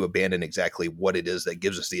trying to abandon exactly what it is that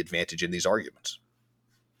gives us the advantage in these arguments.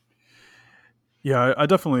 Yeah, I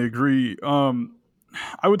definitely agree.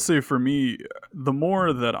 I would say for me, the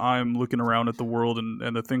more that I'm looking around at the world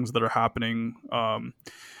and the things that are happening,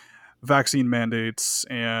 vaccine mandates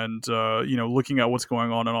and, looking at what's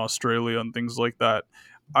going on in Australia and things like that,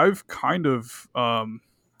 I've kind of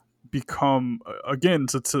become, again,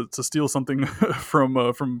 to steal something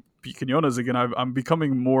from Pete Quinones again, I'm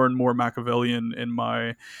becoming more and more Machiavellian in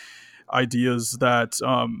my ideas that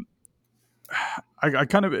I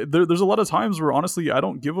kind of there's a lot of times where honestly I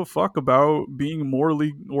don't give a fuck about being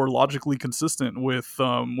morally or logically consistent with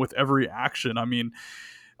every action. I mean,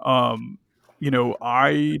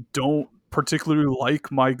 I don't particularly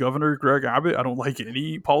like my governor Greg Abbott. I don't like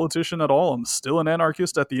any politician at all. I'm still an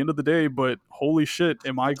anarchist at the end of the day, but holy shit,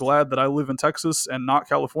 am I glad that I live in Texas and not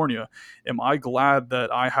California? Am I glad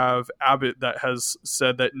that I have Abbott that has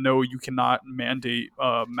said that no, you cannot mandate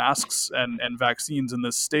masks and vaccines in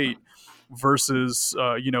this state, versus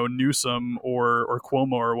Newsom or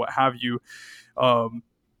Cuomo or what have you.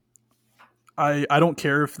 I don't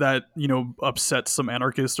care if that, upsets some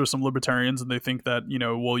anarchists or some libertarians and they think that,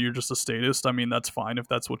 well, you're just a statist. I mean, that's fine if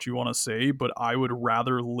that's what you want to say, but I would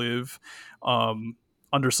rather live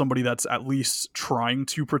under somebody that's at least trying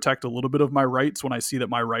to protect a little bit of my rights when I see that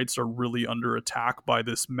my rights are really under attack by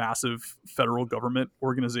this massive federal government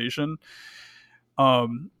organization.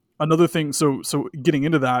 Another thing, so getting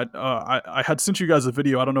into that, I had sent you guys a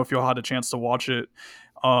video. I don't know if y'all had a chance to watch it.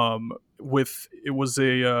 It was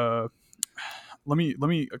a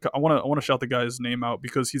I want to shout the guy's name out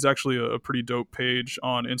because he's actually a pretty dope page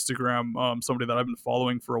on Instagram. Somebody that I've been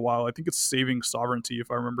following for a while. I think it's Saving Sovereignty, if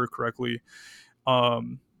I remember correctly.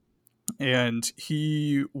 And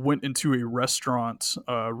he went into a restaurant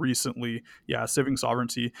recently. Yeah, Saving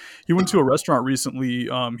Sovereignty. He went to a restaurant recently.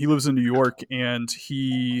 He lives in New York, and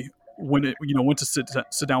he went to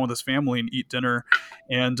sit down with his family and eat dinner.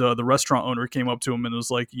 And the restaurant owner came up to him and was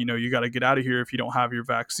like, you got to get out of here if you don't have your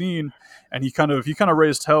vaccine. And he kind of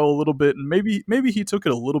raised hell a little bit, and maybe he took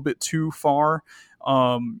it a little bit too far.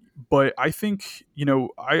 But I think,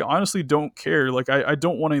 I honestly don't care. Like, I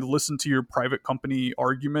don't want to listen to your private company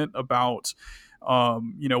argument about,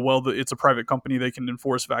 it's a private company, they can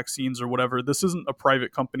enforce vaccines or whatever. This isn't a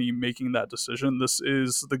private company making that decision. This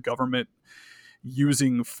is the government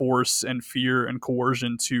using force and fear and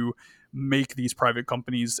coercion to make these private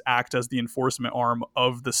companies act as the enforcement arm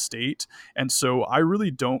of the state. And so I really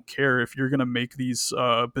don't care if you're going to make these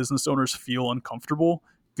business owners feel uncomfortable.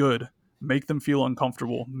 Good. Make them feel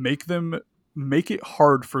uncomfortable. Make it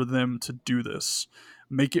hard for them to do this.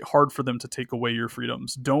 Make it hard for them to take away your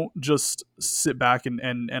freedoms. Don't just sit back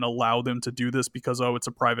and allow them to do this because, it's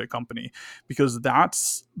a private company. Because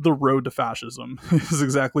that's the road to fascism. Is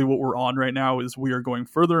exactly what we're on right now, is we are going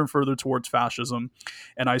further and further towards fascism.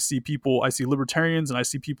 And I see libertarians and I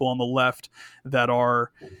see people on the left that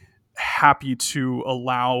are happy to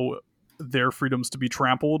allow their freedoms to be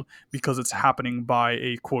trampled because it's happening by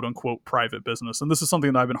a quote unquote private business. And this is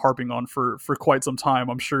something that I've been harping on for quite some time.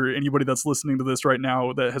 I'm sure anybody that's listening to this right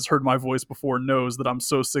now that has heard my voice before knows that I'm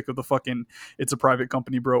so sick of the fucking it's a private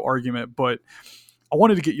company bro argument. But I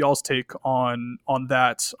wanted to get y'all's take on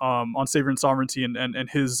that, on Saving Sovereignty and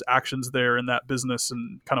his actions there in that business,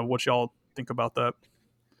 and kind of what y'all think about that.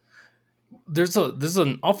 There's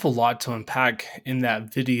an awful lot to unpack in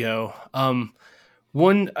that video.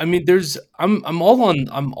 One, I mean, I'm on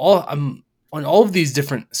all of these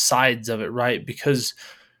different sides of it, right? Because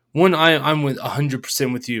one, I'm with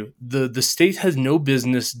 100% with you. The state has no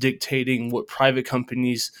business dictating what private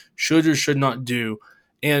companies should or should not do,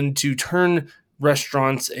 and to turn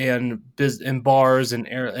restaurants and bars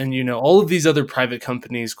and all of these other private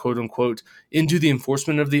companies, quote unquote, into the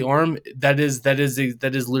enforcement of the arm, that is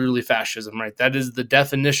literally fascism, right? That is the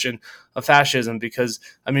definition of fascism. Because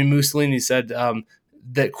I mean, Mussolini said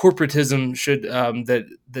that corporatism should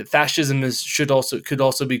that fascism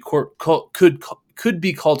could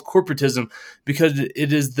be called corporatism, because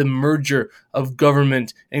it is the merger of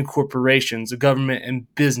government and corporations, of government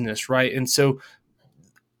and business, right? And so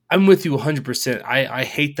I'm with you 100%. I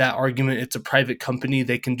hate that argument. It's a private company.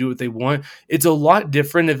 They can do what they want. It's a lot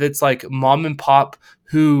different if it's like mom and pop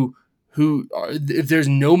who if there's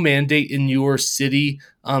no mandate in your city,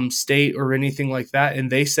 state, or anything like that,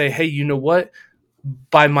 and they say, hey, you know what?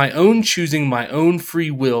 By my own choosing, my own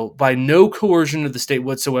free will, by no coercion of the state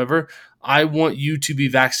whatsoever, I want you to be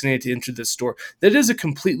vaccinated to enter this store. That is a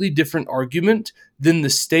completely different argument than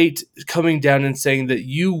the state coming down and saying that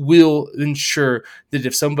you will ensure that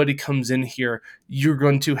if somebody comes in here, you're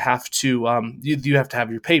going to have to you have to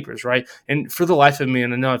have your papers, right? And for the life of me,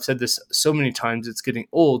 and I know I've said this so many times, it's getting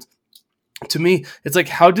old. To me, it's like,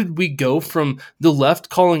 how did we go from the left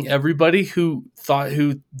calling everybody who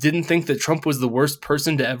didn't think that Trump was the worst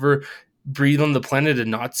person to ever breathe on the planet a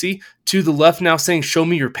Nazi, to the left now saying, show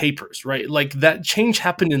me your papers, right? Like, that change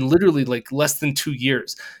happened in literally like less than 2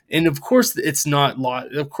 years. And of course it's not law.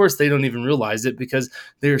 Of course they don't even realize it, because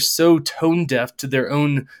they're so tone deaf to their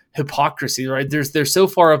own hypocrisy, right? They're so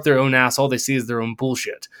far up their own ass, all they see is their own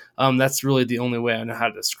bullshit. That's really the only way I know how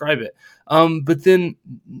to describe it. But then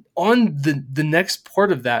on the next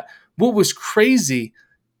part of that, what was crazy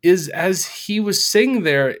is, as he was sitting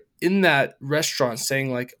there in that restaurant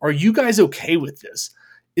saying, like, are you guys okay with this?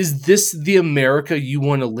 Is this the America you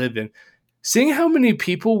want to live in? Seeing how many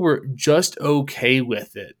people were just okay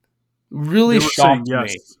with it really shocked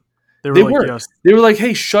me. They were like, yes. They were like,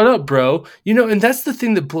 hey, shut up, bro. And that's the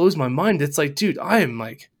thing that blows my mind. It's like, dude, I am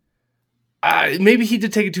like, maybe he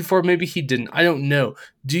did take it too far. Maybe he didn't. I don't know.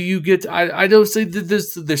 Do you get? I don't say that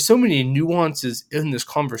there's so many nuances in this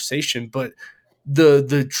conversation, but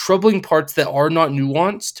the troubling parts that are not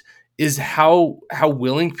nuanced is how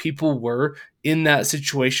willing people were in that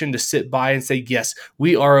situation to sit by and say, yes,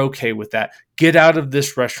 we are okay with that. Get out of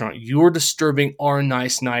this restaurant. You're disturbing our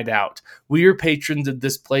nice night out. We are patrons of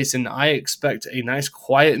this place, and I expect a nice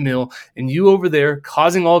quiet meal. And you over there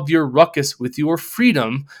causing all of your ruckus with your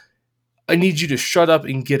freedom, I need you to shut up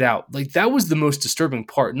and get out. Like, that was the most disturbing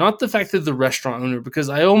part. Not the fact that the restaurant owner, because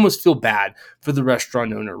I almost feel bad for the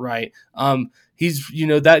restaurant owner, right? He's,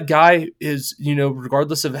 that guy is,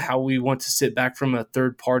 regardless of how we want to sit back from a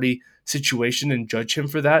third party situation and judge him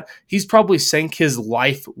for that, he's probably sank his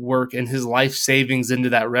life work and his life savings into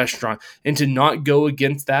that restaurant. And to not go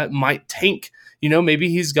against that might tank. Maybe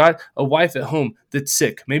he's got a wife at home that's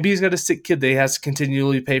sick. Maybe he's got a sick kid that he has to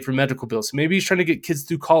continually pay for medical bills. Maybe he's trying to get kids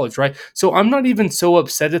through college, right? So I'm not even so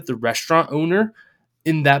upset at the restaurant owner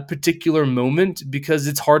in that particular moment, because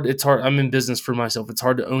it's hard. I'm in business for myself. It's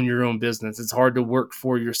hard to own your own business. It's hard to work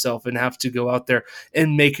for yourself and have to go out there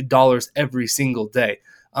and make dollars every single day.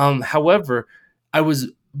 However, I was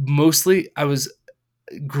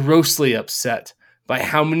grossly upset by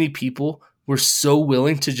how many people were so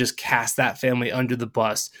willing to just cast that family under the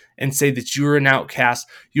bus and say that you're an outcast,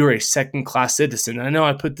 you're a second-class citizen. And I know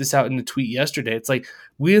I put this out in a tweet yesterday. It's like,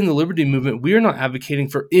 we in the Liberty Movement, we are not advocating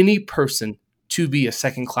for any person to be a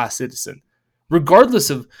second-class citizen. Regardless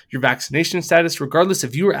of your vaccination status, regardless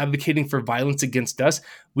if you are advocating for violence against us,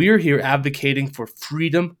 we are here advocating for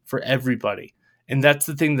freedom for everybody. And that's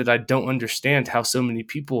the thing that I don't understand, how so many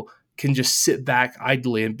people can just sit back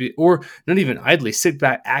idly and be, or not even idly, sit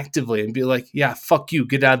back actively and be like, yeah, fuck you,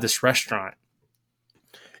 get out of this restaurant.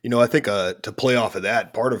 I think to play off of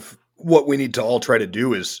that, part of what we need to all try to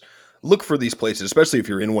do is look for these places, especially if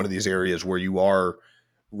you're in one of these areas where you are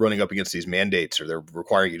running up against these mandates, or they're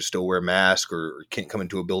requiring you to still wear a mask, or can't come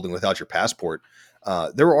into a building without your passport.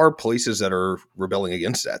 There are places that are rebelling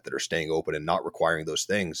against that are staying open and not requiring those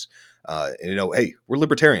things. Hey, we're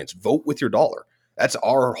libertarians. Vote with your dollar. That's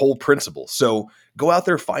our whole principle. So go out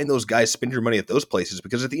there, find those guys, spend your money at those places,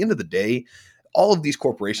 because at the end of the day, all of these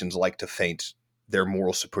corporations like to feint their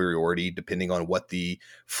moral superiority depending on what the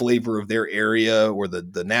flavor of their area or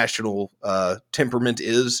the national temperament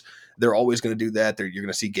is. They're always going to do that. You're going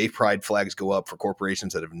to see gay pride flags go up for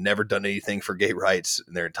corporations that have never done anything for gay rights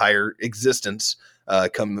in their entire existence.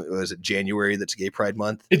 Was it January? That's Gay Pride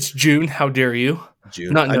Month. It's June. How dare you?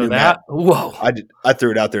 June. Not know that. Whoa. I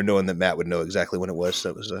threw it out there knowing that Matt would know exactly when it was. So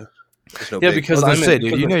it was no because I was gonna say,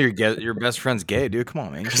 dude, your best friend's gay, dude. Come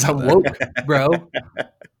on, man. Because I'm woke, bro.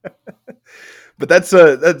 But that's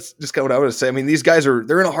just kind of what I want to say. I mean, these guys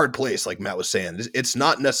they're in a hard place, like Matt was saying. It's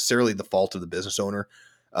not necessarily the fault of the business owner.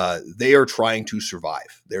 They are trying to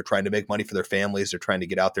survive. They're trying to make money for their families. They're trying to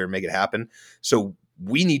get out there and make it happen. So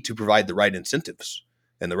we need to provide the right incentives,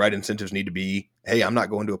 and the right incentives need to be, hey, I'm not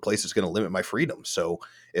going to a place that's going to limit my freedom. So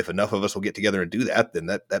if enough of us will get together and do that, then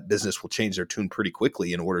that business will change their tune pretty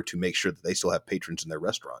quickly in order to make sure that they still have patrons in their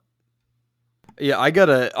restaurant. Yeah, I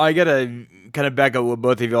gotta kind of back up what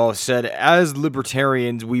both of y'all said. As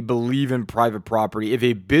libertarians, we believe in private property. If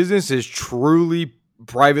a business is truly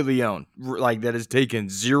privately owned, like that has taken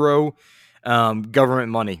zero government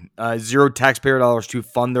money, zero taxpayer dollars to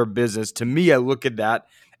fund their business, to me, I look at that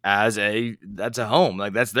as that's a home.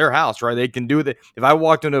 Like, that's their house, right? They can do it. If I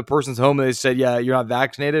walked into a person's home and they said, yeah, you're not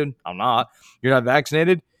vaccinated, I'm not. You're not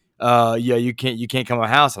vaccinated? Yeah, you can't come to my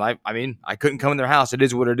house. And I mean, I couldn't come in their house. It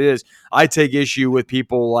is what it is. I take issue with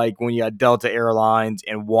people like when you got Delta Airlines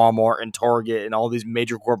and Walmart and Target and all these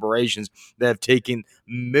major corporations that have taken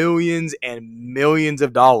millions and millions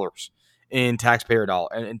of dollars in taxpayer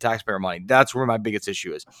money. That's where my biggest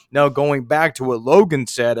issue is. Now, going back to what Logan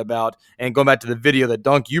said about, and going back to the video that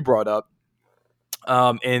Dunk you brought up,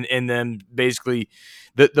 and then basically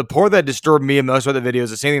the part that disturbed me and most of the videos,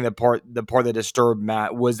 the same thing, the part that disturbed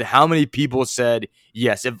Matt was how many people said,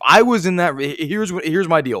 yes, if I was in that, here's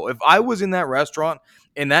my deal. If I was in that restaurant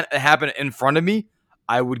and that happened in front of me,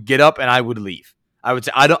 I would get up and I would leave. I would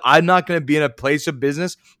say I'm not going to be in a place of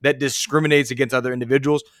business that discriminates against other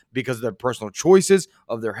individuals because of their personal choices,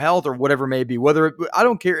 of their health, or whatever it may be. I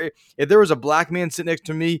don't care if there was a black man sitting next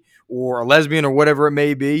to me, or a lesbian, or whatever it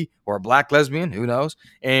may be, or a black lesbian, who knows?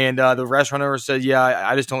 And the restaurant owner said, "Yeah,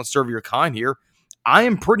 I just don't serve your kind here." I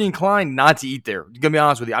am pretty inclined not to eat there. Gonna be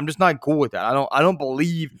honest with you, I'm just not cool with that. I don't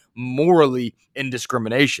believe morally in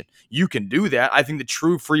discrimination. You can do that. I think the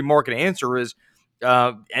true free market answer is,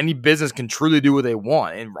 any business can truly do what they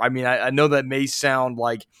want. And I mean, I know that may sound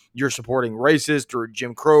like you're supporting racist or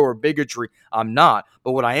Jim Crow or bigotry. I'm not.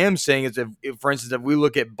 But what I am saying is, if for instance, if we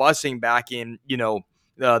look at busing back in, the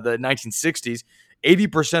 1960s,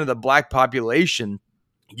 80% of the black population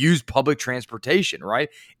used public transportation, right?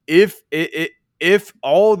 If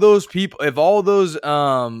all those people,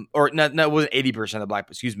 or not, it wasn't 80% of the black,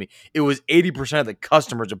 excuse me, it was 80% of the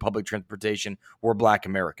customers of public transportation were black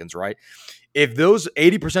Americans, right? If those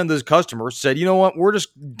 80% of those customers said, you know what, we're just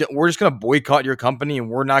going to boycott your company and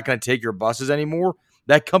we're not going to take your buses anymore,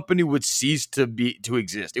 that company would cease to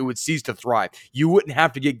exist. It would cease to thrive. You wouldn't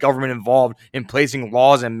have to get government involved in placing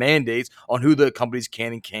laws and mandates on who the companies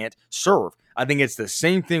can and can't serve. I think it's the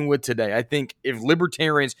same thing with today. I think if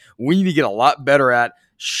libertarians, we need to get a lot better at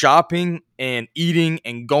shopping and eating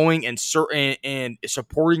and going and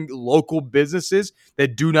supporting local businesses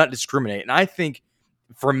that do not discriminate. And I think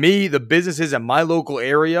for me, the businesses in my local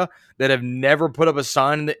area that have never put up a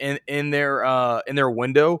sign in their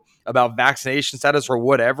window about vaccination status or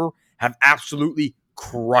whatever have absolutely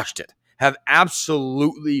crushed it. Have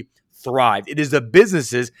absolutely thrived. It is the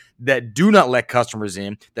businesses that do not let customers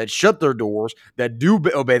in, that shut their doors, that do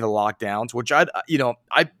obey the lockdowns. Which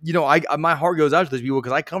my heart goes out to those people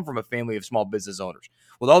because I come from a family of small business owners.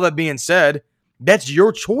 With all that being said, that's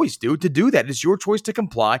your choice, dude, to do that. It's your choice to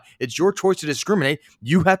comply. It's your choice to discriminate.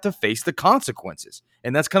 You have to face the consequences.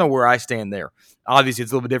 And that's kind of where I stand there. Obviously,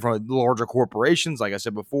 it's a little bit different with larger corporations, like I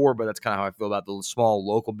said before, but that's kind of how I feel about the small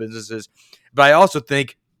local businesses. But I also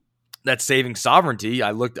think that saving sovereignty. I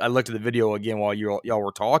looked at the video again while y'all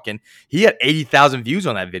were talking. He had 80,000 views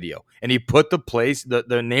on that video, and he put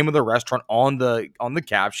the name of the restaurant on the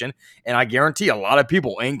caption. And I guarantee a lot of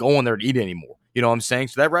people ain't going there to eat anymore. You know what I'm saying?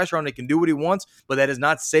 So that restaurant, he can do what he wants, but that does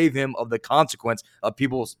not save him of the consequence of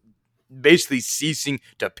people basically ceasing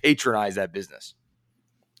to patronize that business.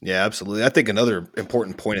 Yeah, absolutely. I think another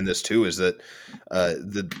important point in this too is that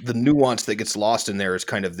the nuance that gets lost in there is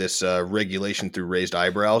kind of this regulation through raised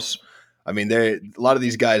eyebrows. I mean, a lot of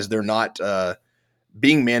these guys, they're not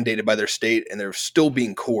being mandated by their state, and they're still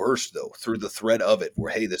being coerced though through the threat of it.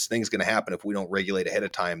 Where, hey, this thing's going to happen if we don't regulate ahead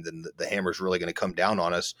of time, then the hammer's really going to come down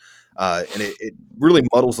on us. And it really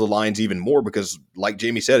muddles the lines even more because, like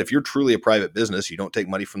Jamie said, if you're truly a private business, you don't take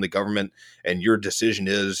money from the government, and your decision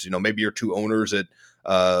is, maybe your two owners at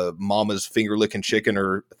Mama's Finger Licking Chicken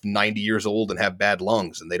are 90 years old and have bad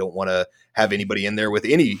lungs, and they don't want to have anybody in there with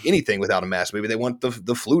anything without a mask. Maybe they want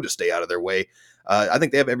the flu to stay out of their way. I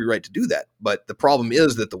think they have every right to do that. But the problem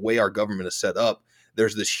is that the way our government is set up,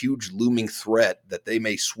 there's this huge looming threat that they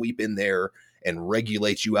may sweep in there and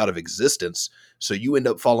regulate you out of existence. So you end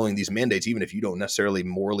up following these mandates, even if you don't necessarily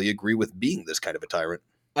morally agree with being this kind of a tyrant.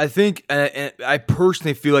 I think, and I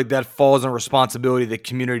personally feel like that falls on responsibility of the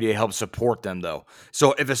community to help support them, though.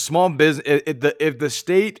 So if a small business, if the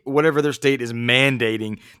state, whatever their state is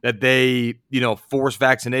mandating that they, force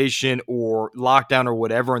vaccination or lockdown or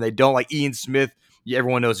whatever, and they don't, like Ian Smith,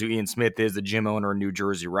 everyone knows who Ian Smith is, the gym owner in New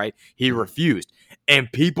Jersey, right? He refused, and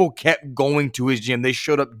people kept going to his gym. They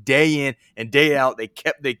showed up day in and day out. They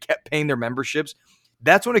kept paying their memberships.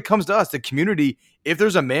 That's when it comes to us, the community. If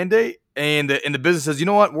there's a mandate and the business says, you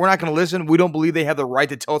know what, we're not going to listen. We don't believe they have the right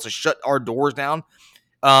to tell us to shut our doors down.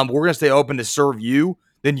 We're going to stay open to serve you.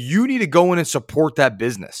 Then you need to go in and support that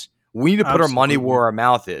business. We need to put our money where our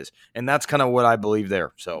mouth is. And that's kind of what I believe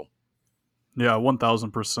there. So. Yeah,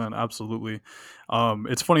 1,000%. Absolutely.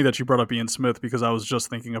 It's funny that you brought up Ian Smith because I was just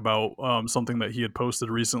thinking about something that he had posted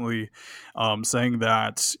recently saying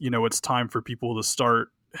that, it's time for people to start.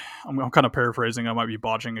 I'm kind of paraphrasing. I might be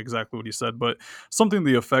botching exactly what he said, but something to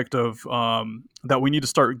the effect of that we need to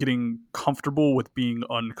start getting comfortable with being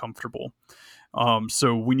uncomfortable.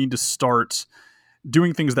 So we need to start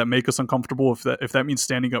doing things that make us uncomfortable. If that means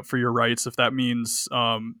standing up for your rights, if that means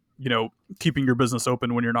keeping your business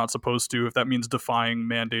open when you're not supposed to, if that means defying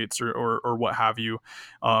mandates or what have you,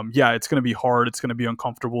 it's going to be hard. It's going to be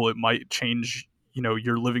uncomfortable. It might change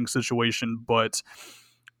your living situation, but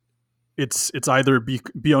it's either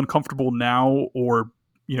be uncomfortable now or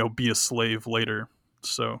be a slave later.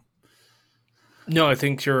 So no, I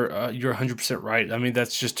think you're 100% right. I mean,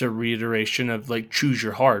 that's just a reiteration of like choose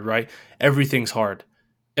your hard, right? Everything's hard.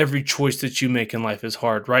 Every choice that you make in life is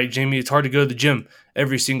hard, right, Jamie? It's hard to go to the gym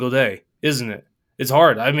every single day, isn't it? It's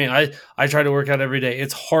hard. I mean, I try to work out every day.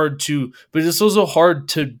 It's hard but it's also hard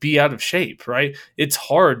to be out of shape, right? It's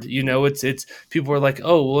hard, it's people are like,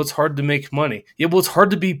 oh, well, it's hard to make money. Yeah, well, it's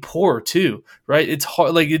hard to be poor too, right? It's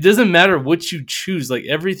hard. Like, it doesn't matter what you choose. Like,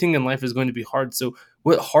 everything in life is going to be hard. So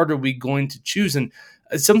what hard are we going to choose? And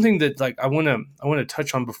it's something that like I want to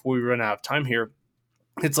touch on before we run out of time here.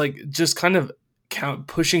 It's like just kind of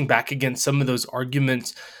pushing back against some of those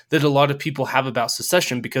arguments that a lot of people have about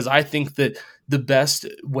secession, because I think that the best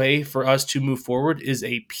way for us to move forward is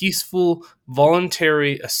a peaceful,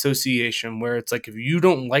 voluntary association where it's like, if you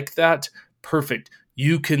don't like that, perfect.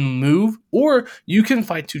 You can move or you can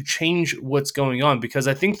fight to change what's going on, because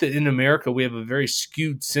I think that in America, we have a very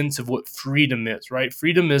skewed sense of what freedom is, right?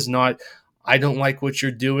 Freedom is not, I don't like what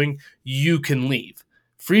you're doing, you can leave.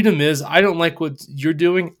 Freedom is, I don't like what you're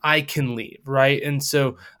doing, I can leave, right? And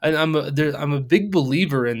so I'm a big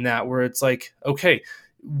believer in that, where it's like, okay,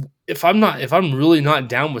 if I'm really not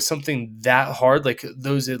down with something that hard, like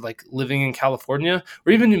those like living in California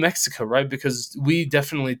or even New Mexico, right? Because we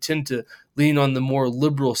definitely tend to lean on the more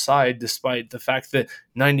liberal side, despite the fact that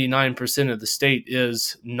 99% of the state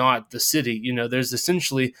is not the city. You know, there's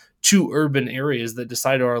essentially two urban areas that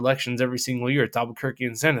decide our elections every single year. It's Albuquerque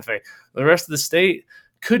and Santa Fe. The rest of the state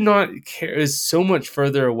could not care, is so much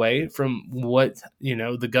further away from what, you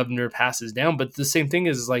know, the governor passes down. But the same thing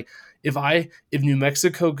is like, if New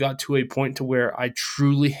Mexico got to a point to where I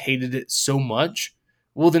truly hated it so much,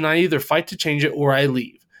 well, then I either fight to change it or I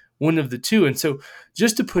leave. One of the two. And so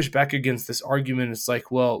just to push back against this argument, it's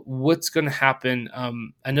like, well, what's going to happen?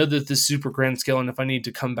 I know that this is super grand scale, and if I need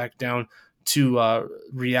to come back down to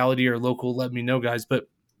reality or local, let me know, guys. But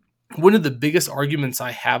one of the biggest arguments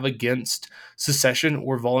I have against secession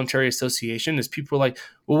or voluntary association is people are like,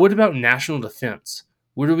 well, what about national defense?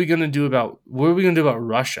 What are we going to do about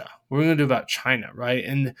Russia? What are we going to do about China, right?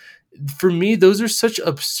 And for me, those are such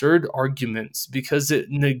absurd arguments because it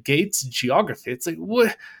negates geography. It's like,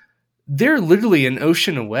 what? They're literally an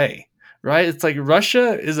ocean away, right? It's like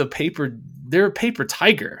Russia is they're a paper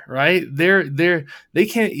tiger, right? They're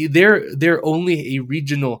only a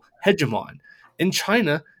regional hegemon. And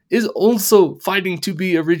China is also fighting to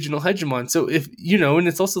be a regional hegemon. So if, you know, and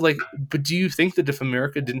it's also like, but do you think that if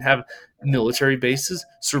America didn't have military bases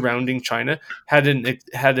surrounding China, had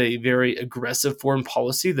a very aggressive foreign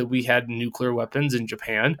policy, that we had nuclear weapons in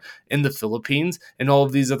Japan and the Philippines and all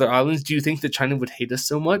of these other islands, do you think that China would hate us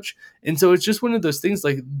so much? And so it's just one of those things,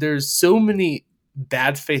 like there's so many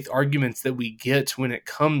bad faith arguments that we get when it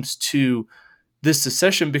comes to this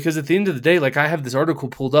secession, because at the end of the day, like I have this article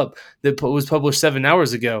pulled up that was published 7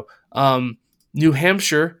 hours ago. New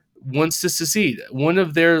Hampshire wants to secede. One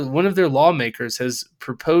of their lawmakers has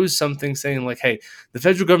proposed something saying like, hey, the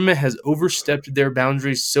federal government has overstepped their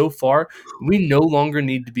boundaries so far, we no longer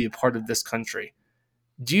need to be a part of this country.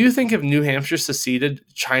 Do you think if New Hampshire seceded,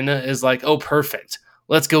 China is like, oh, perfect,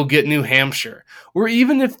 let's go get New Hampshire? Or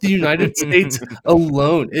even if the United States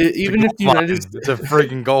alone, even if the United States... It's a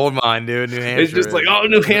freaking gold mine, dude, New Hampshire. It's just like, oh,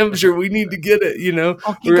 New Hampshire, we need to get it, you know?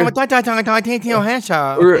 Or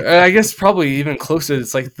I guess probably even closer,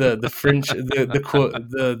 it's like the French,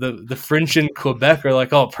 the French in Quebec are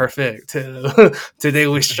like, oh, perfect. Today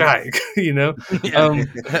we strike, you know?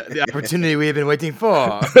 The opportunity we have been waiting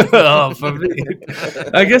for. Oh, for me.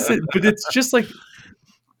 I guess but it's just like,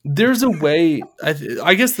 there's a way,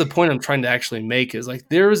 I guess the point I'm trying to actually make is like,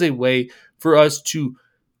 there is a way for us to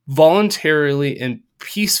voluntarily and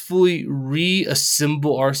peacefully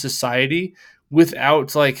reassemble our society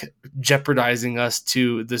without like jeopardizing us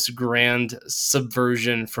to this grand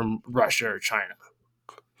subversion from Russia or China.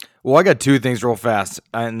 Well, I got two things real fast,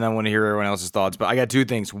 and I want to hear everyone else's thoughts, but I got two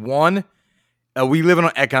things. One, we live on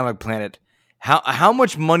an economic planet. How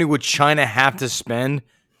much money would China have to spend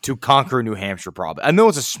to conquer New Hampshire? Probably. I know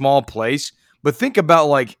it's a small place, but think about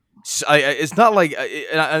like, it's not like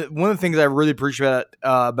one of the things I really appreciate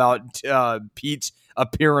about Pete's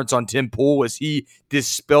appearance on Tim Pool was he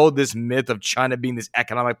dispelled this myth of China being this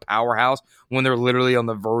economic powerhouse when they're literally on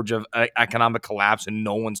the verge of economic collapse and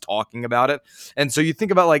no one's talking about it. And so you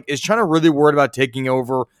think about like, is China really worried about taking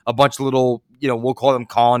over a bunch of little, you know, we'll call them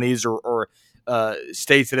colonies or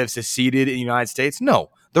states that have seceded in the United States? No.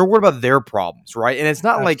 They're worried about their problems, right? And it's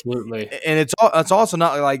not Absolutely. like, and it's also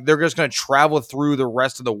not like they're just going to travel through the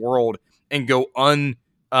rest of the world and go what's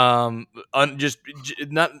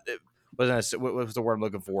the word I'm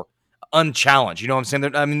looking for? Unchallenged. You know what I'm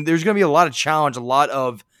saying? I mean, there's going to be a lot of challenge, a lot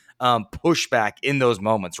of pushback in those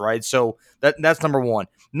moments, right? So that's number one.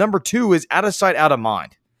 Number two is out of sight, out of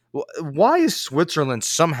mind. Why has Switzerland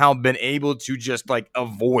somehow been able to just like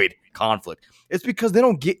avoid conflict? It's because they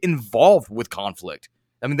don't get involved with conflict.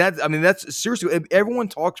 I mean, that's seriously, everyone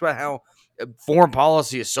talks about how foreign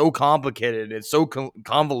policy is so complicated, it's so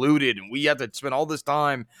convoluted, and we have to spend all this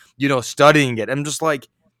time, you know, studying it. I'm just like,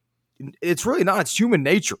 it's really not. It's human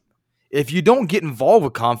nature. If you don't get involved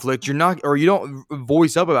with conflict, you don't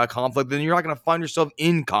voice up about conflict, then you're not going to find yourself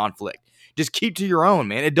in conflict. Just keep to your own,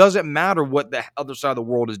 man. It doesn't matter what the other side of the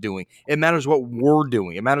world is doing. It matters what we're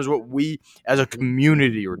doing. It matters what we as a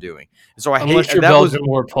community are doing. So unless you're Belgium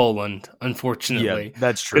or Poland, unfortunately. Yeah,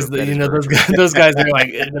 that's true. Because you know those guys are like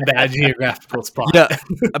in a bad geographical spot. Yeah,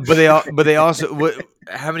 but they also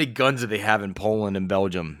how many guns do they have in Poland and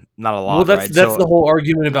Belgium? Not a lot. Well, that's right? the whole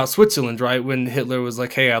argument about Switzerland, right? When Hitler was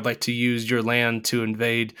like, "Hey, I'd like to use your land to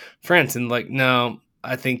invade France," and like, no.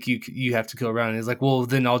 I think you have to go around. And he's like, well,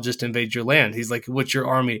 then I'll just invade your land. He's like, what's your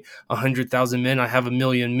army? 100,000 men? I have 1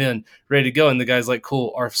 million men ready to go. And the guy's like,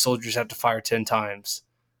 cool, our soldiers have to fire 10 times.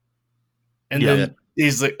 And then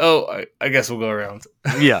He's like, oh, I guess we'll go around.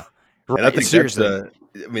 Yeah, And I right. think Seriously.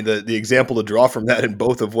 the example to draw from that in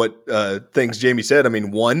both of what things Jamie said. I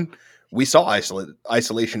mean, one, we saw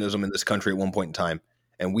isolationism in this country at one point in time,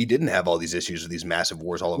 and we didn't have all these issues with these massive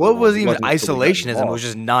wars all over. What the world. was It even wasn't until we got isolationism? It involved. was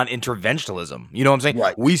just non-interventionalism. You know what I'm saying?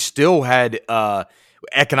 Right. We still had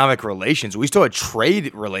economic relations. We still had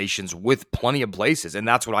trade relations with plenty of places, and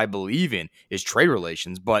that's what I believe in is trade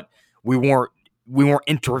relations. But we weren't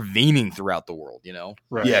intervening throughout the world. You know?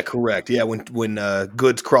 Right. Yeah, correct. Yeah, when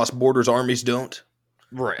goods cross borders, armies don't.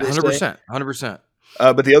 Right. They say. 100%. 100%.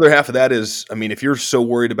 But the other half of that is, I mean, if you're so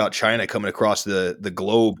worried about China coming across the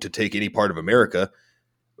globe to take any part of America,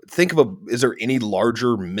 think of is there any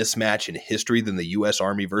larger mismatch in history than the U.S.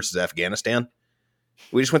 Army versus Afghanistan?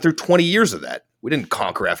 We just went through 20 years of that. We didn't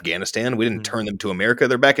conquer Afghanistan. We didn't turn them to America.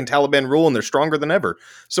 They're back in Taliban rule, and they're stronger than ever.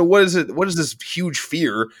 So what is it? What is this huge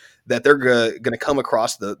fear that they're going to come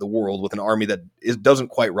across the world with an army that doesn't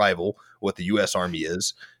quite rival what the U.S. Army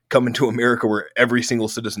is, come into America where every single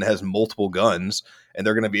citizen has multiple guns, and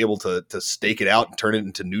they're going to be able to stake it out and turn it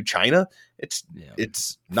into new China?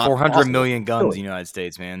 It's not 400 possible. million guns Really. in the United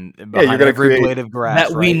States, man. you're Behind gonna every create- blade of grass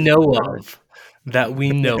That we right? know of. That we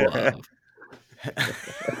know of.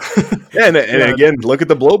 Yeah, and again, look at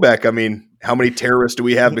the blowback. I mean, how many terrorists do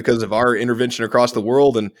we have because of our intervention across the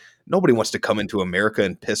world? And nobody wants to come into America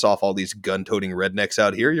and piss off all these gun-toting rednecks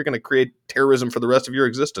out here. You're going to create terrorism for the rest of your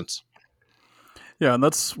existence. Yeah, and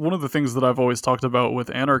that's one of the things that I've always talked about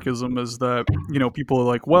with anarchism is that, you know, people are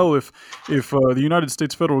like, well, if the United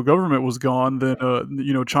States federal government was gone, then,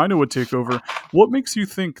 you know, China would take over. What makes you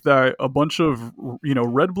think that a bunch of, you know,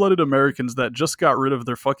 red-blooded Americans that just got rid of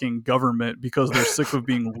their fucking government because they're sick of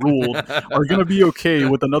being ruled are going to be okay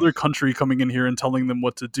with another country coming in here and telling them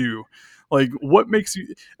what to do? Like, what makes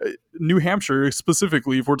you New Hampshire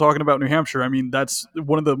specifically, if we're talking about New Hampshire, I mean, that's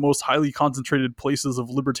one of the most highly concentrated places of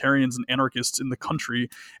libertarians and anarchists in the country.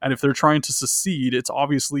 And if they're trying to secede, it's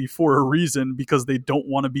obviously for a reason, because they don't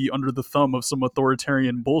want to be under the thumb of some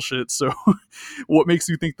authoritarian bullshit. So what makes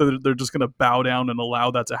you think that they're just going to bow down and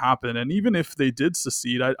allow that to happen? And even if they did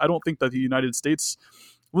secede, I don't think that the United States,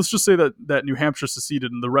 let's just say that New Hampshire seceded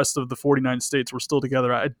and the rest of the 49 states were still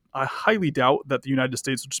together. I highly doubt that the United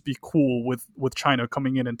States would just be cool with China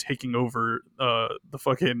coming in and taking over the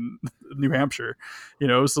fucking New Hampshire, you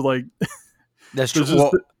know? So like, That's true. there's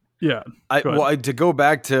just yeah. Go ahead. To go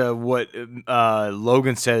back to what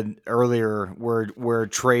Logan said earlier, where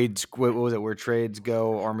trades, what was it? Where trades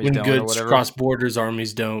go, armies When don't, or goods whatever. cross borders,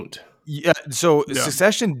 armies don't. Yeah. So Yeah.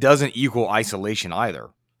 secession doesn't equal isolation either.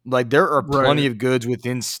 Like there are plenty Right. of goods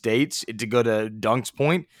within states, to go to Dunk's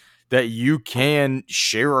point, that you can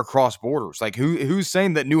share across borders. Like who's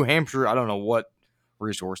saying that New Hampshire, I don't know what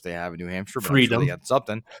resource they have in New Hampshire, but I'm sure Freedom. they got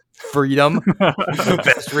something. Freedom, the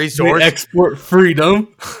best We resource. export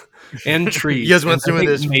freedom and trees. You guys want And some I of think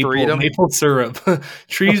this maple, freedom? Maple syrup.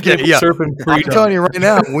 Trees, Okay, maple yeah. syrup, and I'm freedom. telling you right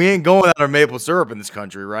now, we ain't going out of maple syrup in this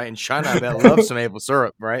country, right? And China, I bet, loves some maple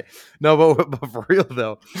syrup, right? No, but for real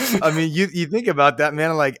though, I mean, you think about that,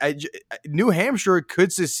 man. Like, New Hampshire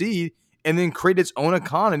could secede and then create its own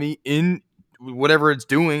economy in whatever it's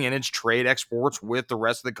doing in its trade exports with the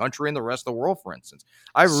rest of the country and the rest of the world. For instance,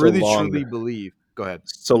 I So really long. truly believe. Go ahead.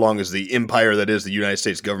 So long as the empire that is the United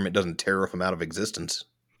States government doesn't tear them out of existence.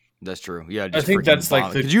 That's true. Yeah, I think freaking that's like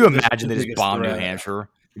bomb it. the- Could you the imagine they just biggest bomb New threat. Hampshire?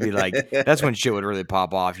 It'd be like that's when shit would really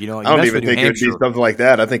pop off. You know, I don't mess even with New think it would be Hampshire- something like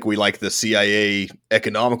that. I think we like the CIA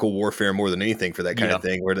economical warfare more than anything for that kind of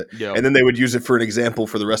thing. Yeah. And then they would use it for an example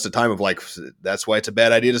for the rest of the time of like, that's why it's a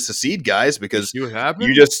bad idea to secede, guys, because See what happened?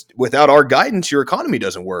 you just, without our guidance, your economy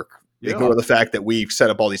doesn't work. Yeah. Ignore the fact that we set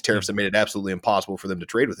up all these tariffs that made it absolutely impossible for them to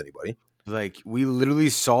trade with anybody. Like, we literally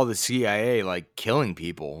saw the CIA like killing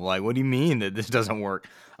people. Like, what do you mean that this doesn't work?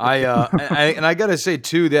 And I gotta say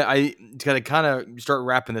too that I gotta kind of start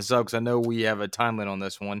wrapping this up because I know we have a time limit on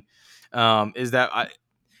this one. Is that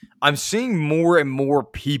I'm seeing more and more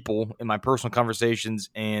people in my personal conversations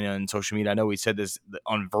and on social media. I know we said this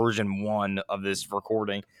on version 1 of this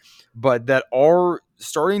recording, but that are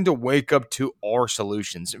starting to wake up to our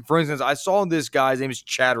solutions. For instance, I saw this guy's name is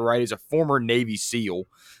Chad Wright. He's a former Navy SEAL.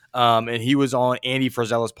 And he was on Andy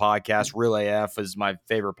Frazella's podcast. Real AF is my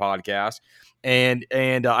favorite podcast. And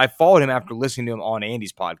I followed him after listening to him on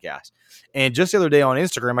Andy's podcast. And just the other day on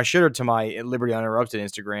Instagram, I shared it to my Liberty Uninterrupted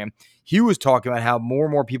Instagram. He was talking about how more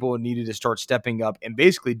and more people needed to start stepping up and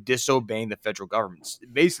basically disobeying the federal government.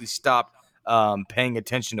 Basically stop paying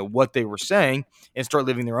attention to what they were saying and start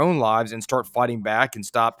living their own lives and start fighting back and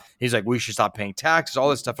stop. He's like, we should stop paying taxes, all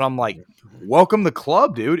this stuff. And I'm like, welcome to the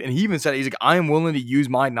club, dude. And he even said, he's like, I am willing to use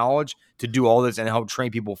my knowledge to do all this and help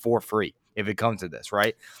train people for free if it comes to this,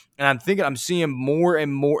 right? And I'm seeing more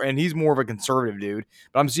and more, and he's more of a conservative dude,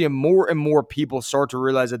 but I'm seeing more and more people start to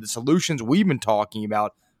realize that the solutions we've been talking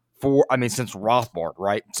about since Rothbard,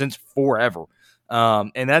 right? Since forever.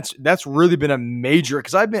 And that's really been a major,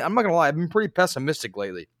 because I'm not gonna lie, I've been pretty pessimistic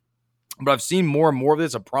lately. But I've seen more and more of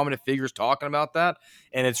this, of prominent figures talking about that,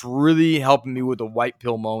 and it's really helping me with the white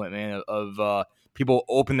pill moment, man, of people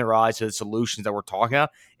open their eyes to the solutions that we're talking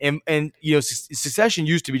about. And secession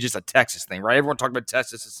used to be just a Texas thing, right? Everyone talked about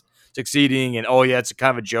Texas succeeding, and oh yeah, it's a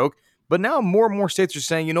kind of a joke. But now more and more states are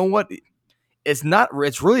saying, you know what? It's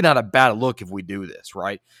really not a bad look if we do this,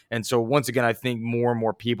 right? And so once again, I think more and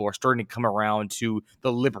more people are starting to come around to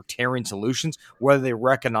the libertarian solutions, whether they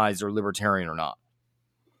recognize they're libertarian or not.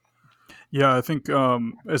 Yeah, I think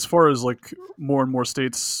as far as like more and more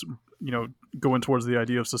states, going towards the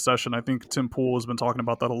idea of secession, I think Tim Pool has been talking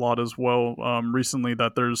about that a lot as well recently,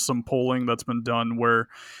 that there's some polling that's been done where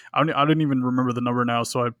I didn't even remember the number now,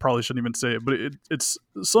 so I probably shouldn't even say it, but it's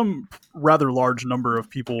some rather large number of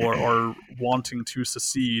people are wanting to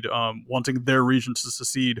secede, wanting their region to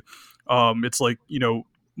secede. It's like,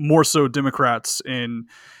 more so Democrats in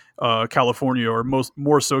California, or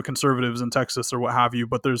more so conservatives in Texas or what have you.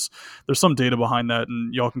 But there's some data behind that,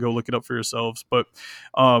 and y'all can go look it up for yourselves. But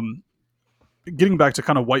getting back to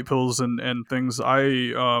kind of white pills and things,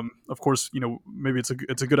 I of course, maybe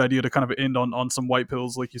it's a good idea to kind of end on some white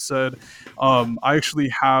pills, like you said. I actually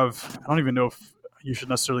have, I don't even know if you should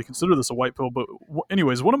necessarily consider this a white pill, but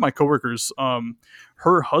anyways, one of my coworkers,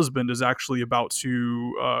 her husband is actually about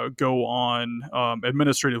to go on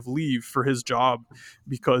administrative leave for his job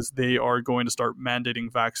because they are going to start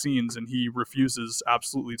mandating vaccines, and he refuses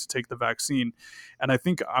absolutely to take the vaccine. And I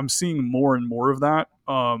think I'm seeing more and more of that.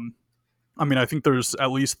 I think there's at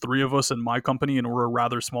least 3 of us in my company, and we're a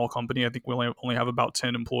rather small company. I think we only have about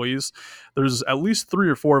 10 employees. There's at least 3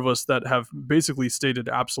 or 4 of us that have basically stated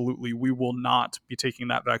absolutely we will not be taking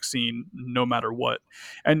that vaccine no matter what.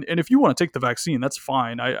 And if you want to take the vaccine, that's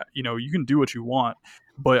fine. You can do what you want.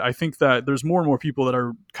 But I think that there's more and more people that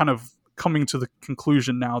are kind of coming to the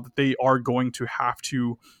conclusion now that they are going to have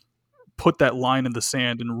to put that line in the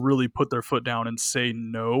sand and really put their foot down and say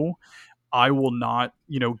no. I will not,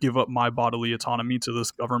 give up my bodily autonomy to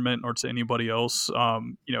this government or to anybody else,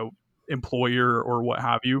 employer or what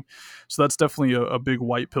have you. So that's definitely a big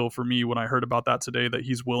white pill for me when I heard about that today, that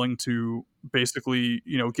he's willing to basically,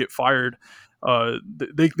 get fired.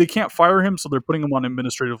 They can't fire him, so they're putting him on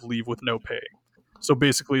administrative leave with no pay. So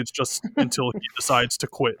basically, it's just until he decides to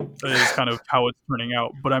quit is kind of how it's turning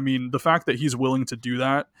out. But I mean, the fact that he's willing to do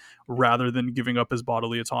that rather than giving up his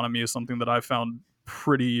bodily autonomy is something that I found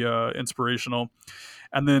pretty inspirational.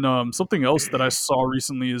 And then something else that I saw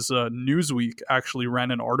recently is Newsweek actually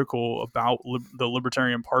ran an article about the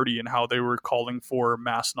Libertarian Party and how they were calling for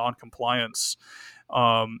mass noncompliance.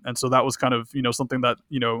 And so that was kind of, something that,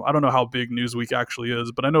 I don't know how big Newsweek actually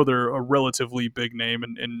is, but I know they're a relatively big name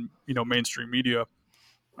in mainstream media.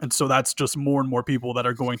 And so that's just more and more people that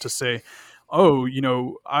are going to say, oh,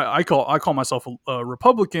 I call myself a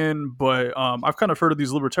Republican, but I've kind of heard of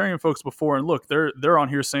these libertarian folks before, and look, they're on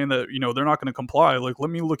here saying that they're not going to comply. Like, let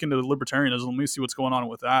me look into libertarianism. Let me see what's going on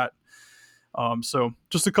with that. So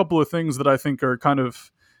just a couple of things that I think are kind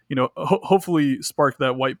of hopefully spark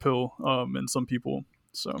that white pill in some people.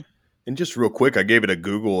 So, and just real quick, I gave it a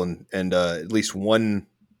Google, and at least one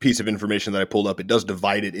piece of information that I pulled up, it does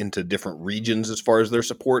divide it into different regions as far as their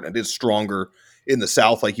support, and it is stronger in the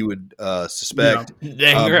South, like you would suspect.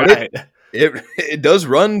 Yeah. Right. It does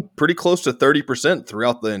run pretty close to 30%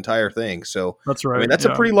 throughout the entire thing. So that's right. That's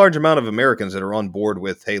a pretty large amount of Americans that are on board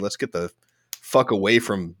with, hey, let's get the fuck away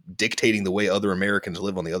from dictating the way other Americans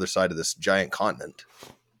live on the other side of this giant continent.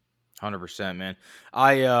 100%, man.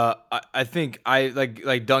 I think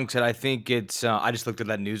like Dunk said, I think it's I just looked at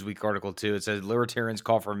that Newsweek article too. It says libertarians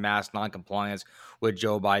call for mass noncompliance with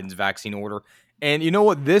Joe Biden's vaccine order. And you know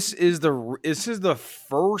what? This is the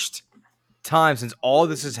first time since all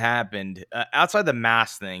this has happened outside the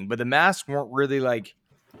mask thing, but the masks weren't really like,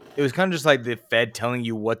 it was kind of just like the Fed telling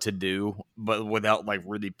you what to do, but without like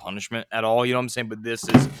really punishment at all. You know what I'm saying? But this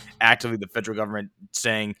is actively the federal government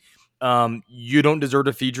saying, you don't deserve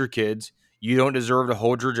to feed your kids. You don't deserve to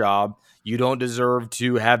hold your job. You don't deserve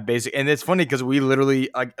to have basic. And it's funny because we literally,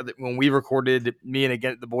 when we recorded me and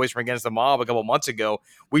the boys from Against the Mob a couple months ago,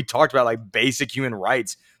 we talked about like basic human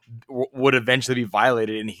rights would eventually be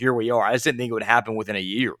violated. And here we are. I just didn't think it would happen within a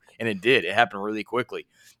year. And it did. It happened really quickly.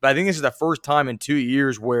 But I think this is the first time in 2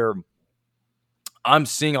 years where I'm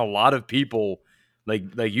seeing a lot of people, like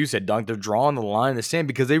you said, Dunk, they're drawing the line in the sand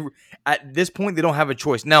because at this point, they don't have a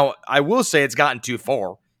choice. Now, I will say it's gotten too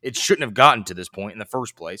far. It shouldn't have gotten to this point in the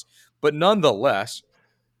first place. But nonetheless,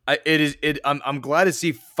 I'm glad to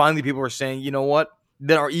see finally people are saying, you know what,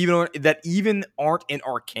 that even aren't in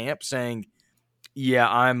our camp saying, yeah,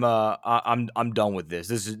 I'm done with this.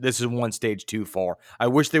 This is one stage too far. I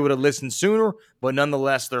wish they would have listened sooner, but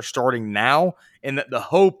nonetheless, they're starting now, and that the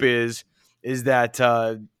hope is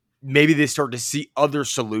that maybe they start to see other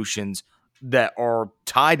solutions that are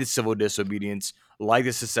tied to civil disobedience, like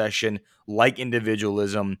the secession, like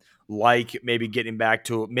individualism, like maybe getting back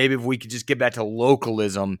to maybe if we could just get back to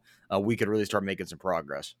localism, we could really start making some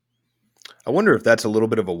progress. I wonder if that's a little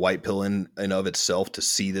bit of a white pill in and of itself to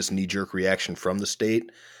see this knee-jerk reaction from the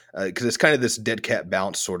state, because it's kind of this dead cat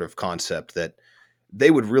bounce sort of concept that they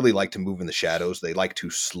would really like to move in the shadows. They like to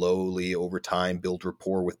slowly, over time, build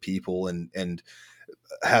rapport with people and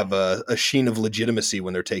have a sheen of legitimacy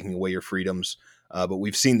when they're taking away your freedoms. But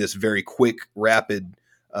we've seen this very quick, rapid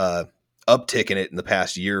uptick in it in the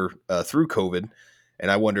past year through COVID. And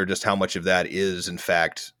I wonder just how much of that is, in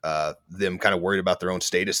fact, them kind of worried about their own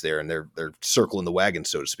status there, and they're circling the wagon,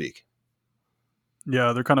 so to speak.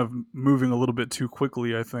 Yeah, they're kind of moving a little bit too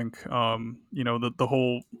quickly, I think. The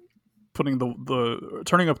whole putting the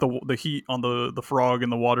turning up the heat on the frog in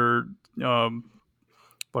the water,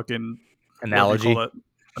 fucking analogy.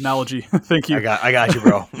 Analogy. Thank you. I got you,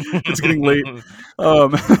 bro. It's getting late.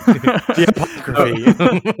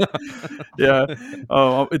 Yeah.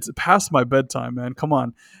 It's past my bedtime, man. Come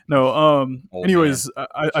on. No. Anyways,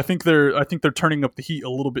 I think they're turning up the heat a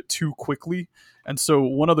little bit too quickly. And so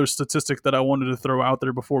one other statistic that I wanted to throw out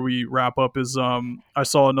there before we wrap up is I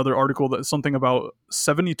saw another article that something about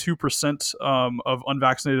 72% of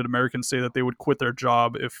unvaccinated Americans say that they would quit their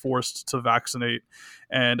job if forced to vaccinate.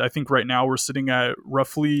 And I think right now we're sitting at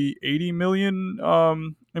roughly 80 million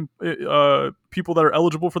people that are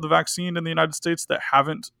eligible for the vaccine in the United States that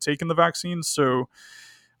haven't taken the vaccine. So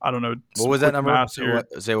I don't know. What was that number?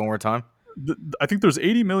 Say one more time. I think there's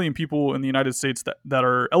 80 million people in the United States that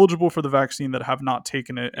are eligible for the vaccine that have not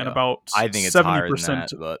taken it, and about I think it's 70%. Higher than that,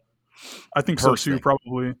 but I think so too,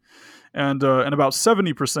 probably. And about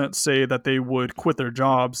 70% say that they would quit their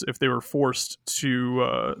jobs if they were forced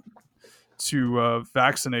to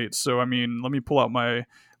vaccinate. So I mean, let me pull out my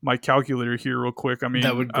calculator here real quick. I mean,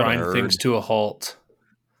 that would grind things to a halt.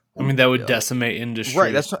 I mean, that would decimate industry.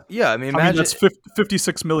 Right. That's I mean, that's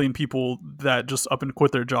 56 million people that just up and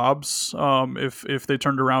quit their jobs. If they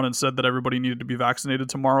turned around and said that everybody needed to be vaccinated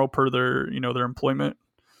tomorrow per their employment,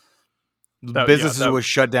 businesses would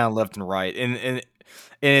shut down left and right, and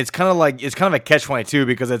it's kind of a catch-22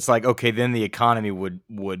 because it's like, okay, then the economy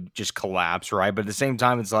would just collapse, right? But at the same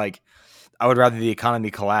time, it's like I would rather the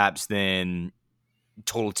economy collapse than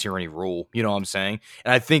total tyranny rule. You know what I'm saying?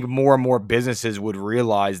 And I think more and more businesses would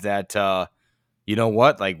realize that, you know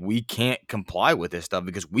what, like we can't comply with this stuff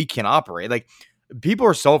because we can't operate. Like people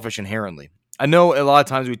are selfish inherently. I know a lot of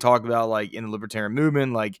times we talk about like in the libertarian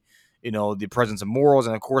movement, like, the presence of morals.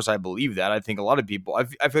 And of course I believe that. I think a lot of people, I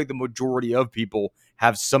feel like the majority of people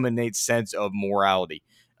have some innate sense of morality.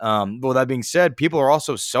 But with that being said, people are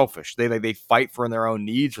also selfish. They fight for their own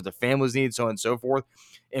needs, for the family's needs, so on and so forth.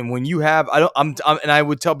 And when you have, and I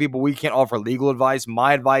would tell people we can't offer legal advice.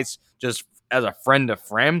 My advice, just as a friend to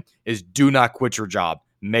friend, is do not quit your job.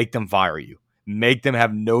 Make them fire you. Make them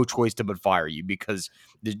have no choice to but fire you because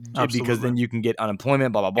then you can get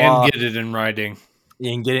unemployment, blah blah blah, and get it in writing.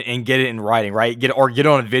 And get it in writing, right? Get it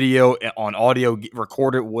on video, on audio,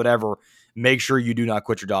 record it, whatever. Make sure you do not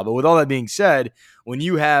quit your job. But with all that being said, when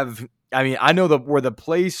you have, I mean, I know where the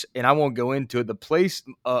place, and I won't go into it, the place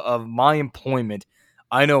of my employment,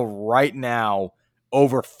 I know right now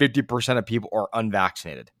over 50% of people are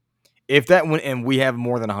unvaccinated. If that went, and we have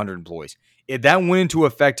more than 100 employees, if that went into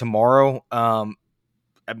effect tomorrow,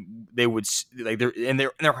 they would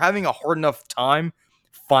they're having a hard enough time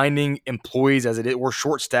finding employees as it is. We're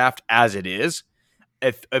short staffed as it is.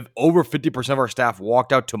 If over 50% of our staff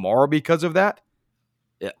walked out tomorrow because of that,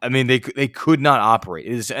 I mean, they could not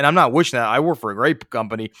operate. And I'm not wishing that. I work for a great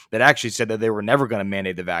company that actually said that they were never going to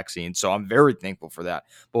mandate the vaccine. So I'm very thankful for that.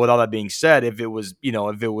 But with all that being said, if it was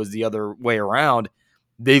the other way around,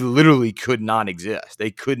 they literally could not exist.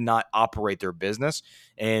 They could not operate their business.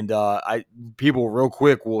 And people real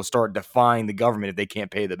quick will start defying the government if they can't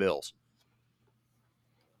pay the bills.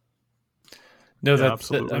 No,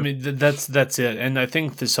 absolutely. I mean, that's it. And I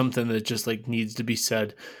think there's something that just like needs to be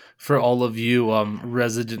said for all of you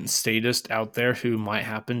resident statists out there who might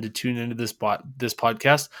happen to tune into this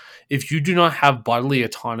podcast. If you do not have bodily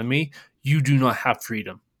autonomy, you do not have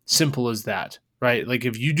freedom. Simple as that, right? Like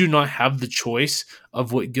if you do not have the choice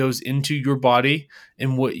of what goes into your body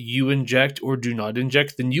and what you inject or do not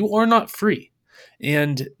inject, then you are not free.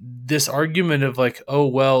 And this argument of like, oh,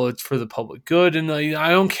 well, it's for the public good. And I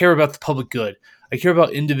don't care about the public good. I care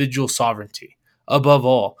about individual sovereignty above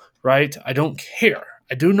all, right? I don't care.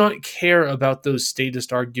 I do not care about those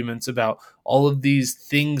statist arguments about all of these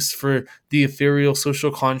things for the ethereal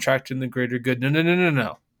social contract and the greater good.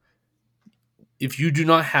 No. If you do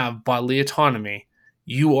not have bodily autonomy,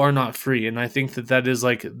 you are not free. And I think that is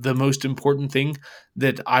like the most important thing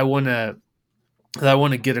that I want to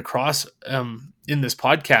get across in this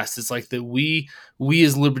podcast. Is like that we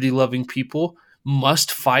as liberty loving people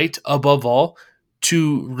must fight above all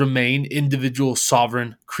to remain individual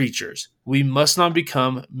sovereign creatures. We must not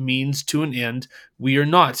become means to an end. We are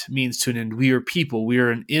not means to an end. We are people. We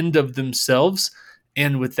are an end of themselves.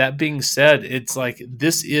 And with that being said, it's like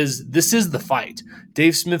this is the fight.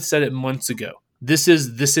 Dave Smith said it months ago. This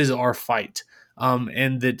is our fight.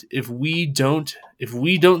 And that if we don't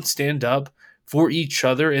stand up for each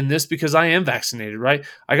other in this, because I am vaccinated, right?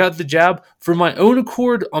 I got the jab for my own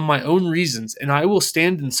accord on my own reasons, and I will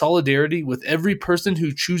stand in solidarity with every person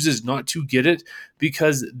who chooses not to get it,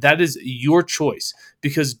 because that is your choice.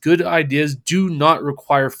 Because good ideas do not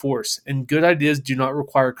require force, and good ideas do not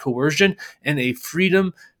require coercion, and a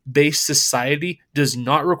freedom-based society does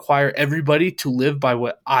not require everybody to live by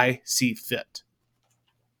what I see fit.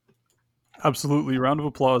 Absolutely. Round of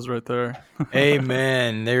applause right there.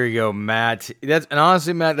 Amen. There you go, Matt. And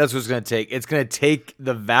honestly, Matt, that's what it's going to take. It's going to take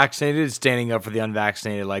the vaccinated standing up for the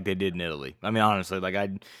unvaccinated like they did in Italy. I mean, honestly, I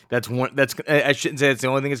shouldn't say it's the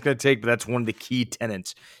only thing it's going to take, but that's one of the key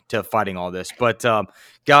tenets to fighting all this. But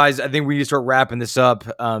guys, I think we need to start wrapping this up.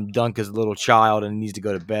 Dunk is a little child and needs to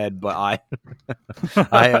go to bed, but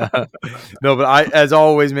as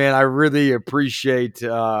always, man, I really appreciate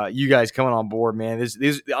you guys coming on board, man.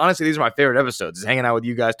 These are my favorite episodes. Is hanging out with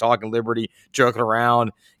you guys, talking liberty, joking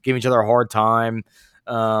around, giving each other a hard time.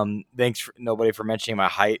 Thanks nobody for mentioning my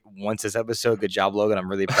height once this episode. Good job, Logan. I'm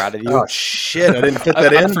really proud of you. Oh shit, I didn't fit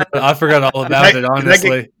that in. I forgot all about it,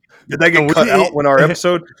 honestly. Did that get cut out when our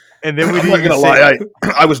episode? And then I'm not gonna lie,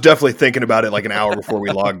 I was definitely thinking about it like an hour before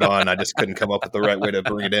we logged on. I just couldn't come up with the right way to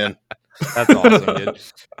bring it in. That's awesome, dude.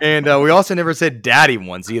 And we also never said daddy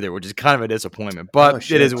once either, which is kind of a disappointment. But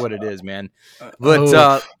it is what it is, man.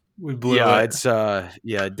 But we blew yeah, it. it's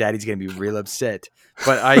daddy's gonna be real upset.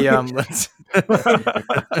 But let's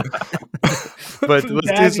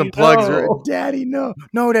do some plugs. No. Daddy, no,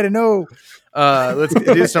 daddy, no. Let's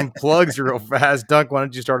do some plugs real fast. Dunk, why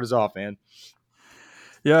don't you start us off, man?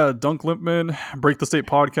 Yeah, Dunk Limpman, Break the State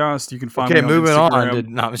podcast. You can find me on moving Instagram.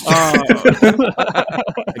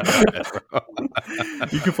 on.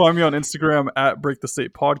 You can find me on Instagram at Break the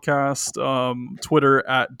State Podcast, Twitter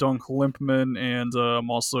at Dunk Limpman, and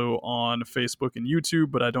I'm also on Facebook and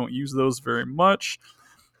YouTube, but I don't use those very much.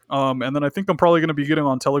 And then I think I'm probably going to be getting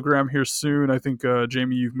on Telegram here soon. I think,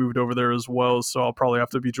 Jamie, you've moved over there as well, so I'll probably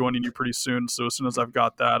have to be joining you pretty soon. So as soon as I've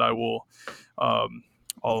got that, I will,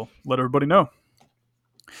 I'll let everybody know.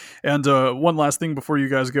 And one last thing before you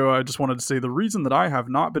guys go, I just wanted to say the reason that I have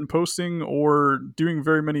not been posting or doing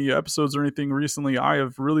very many episodes or anything recently, I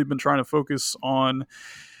have really been trying to focus on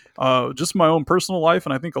just my own personal life.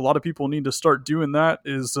 And I think a lot of people need to start doing that,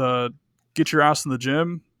 is get your ass in the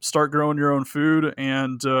gym, start growing your own food,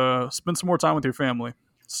 and spend some more time with your family.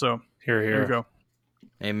 So here you go.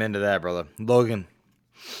 Amen to that, brother. Logan.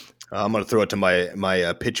 I'm going to throw it to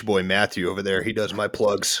my pitch boy Matthew over there. He does my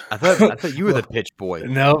plugs. I thought you were the pitch boy.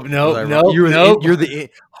 No. You're the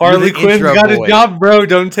Harley Quinn's got a job, bro.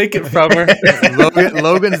 Don't take it from her.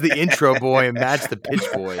 Logan's the intro boy and Matt's the pitch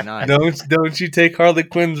boy. Nice. Don't you take Harley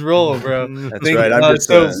Quinn's role, bro. That's right. This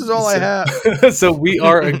is all I have. So we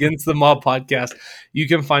are Against the Mob podcast. You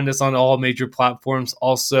can find us on all major platforms.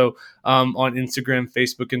 Also on Instagram,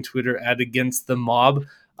 Facebook, and Twitter at Against the Mob.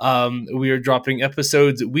 We are dropping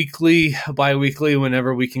episodes weekly, bi-weekly,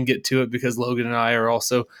 whenever we can get to it, because Logan and I are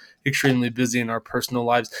also extremely busy in our personal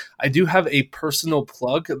lives. I do have a personal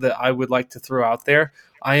plug that I would like to throw out there.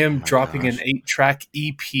 I am dropping an 8-track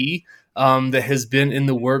EP that has been in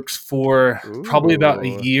the works for probably about a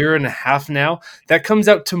year and a half now. That comes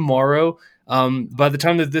out tomorrow. By the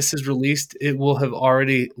time that this is released, it will have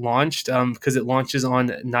already launched, because it launches on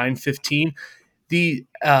 9/15. The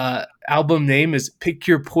album name is Pick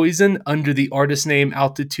Your Poison, under the artist name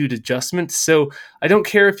Altitude Adjustment. So I don't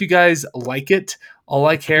care if you guys like it. All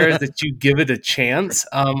I care is that you give it a chance.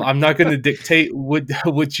 I'm not going to dictate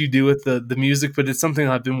what you do with the music, but it's something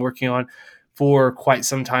I've been working on for quite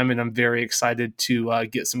some time, and I'm very excited to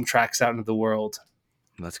get some tracks out into the world.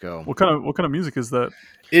 Let's go. What kind of music is that?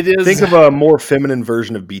 It is. Think of a more feminine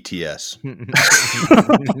version of BTS.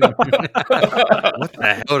 What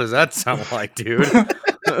the hell does that sound like, dude?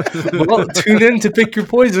 Well, tune in to pick your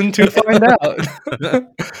poison to find out.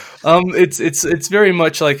 It's very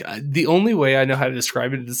much like the only way I know how to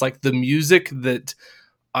describe it is like the music that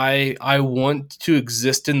I want to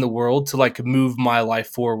exist in the world to like move my life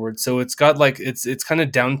forward. So it's got like it's kind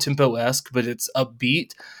of down tempo-esque, but it's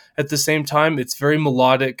upbeat at the same time. It's very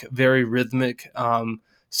melodic, very rhythmic.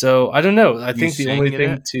 So I don't know. I think the only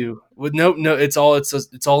thing no, it's all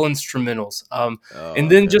instrumentals. And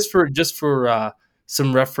then just for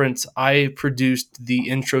some reference, I produced the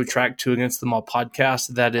intro track to Against the Mob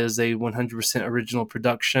podcast. That is a 100% original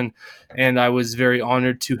production, and I was very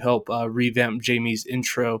honored to help revamp Jamie's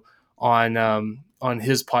intro on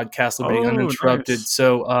his podcast, Liberty Uninterrupted.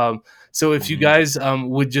 Nice. So if you guys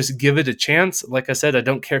would just give it a chance, like I said, I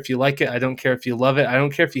don't care if you like it. I don't care if you love it. I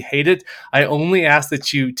don't care if you hate it. I only ask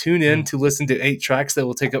that you tune in to listen to 8 tracks that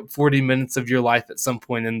will take up 40 minutes of your life at some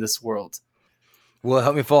point in this world. Will it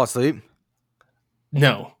help me fall asleep?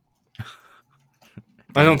 No.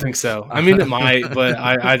 I don't think so. I mean, it might, but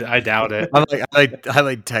I doubt it. I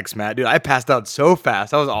like text Matt, dude. I passed out so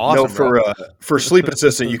fast. That was awesome. No, for sleep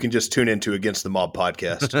assistant, you can just tune into Against the Mob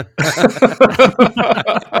podcast.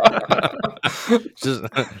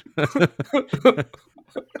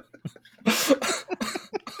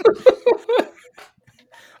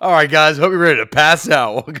 All right, guys. Hope you're ready to pass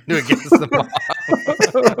out. Welcome to Against the Mob.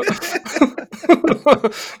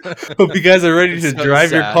 Hope you guys are ready to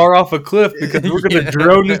drive your car off a cliff because we're going to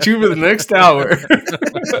drone at you for the next hour.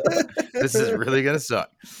 This is really going to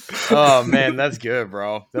suck. Oh, man, that's good,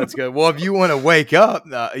 bro. That's good. Well, if you want to wake up,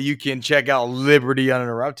 you can check out Liberty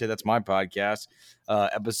Uninterrupted. That's my podcast.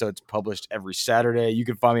 Episodes published every Saturday. You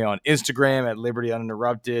can find me on Instagram at Liberty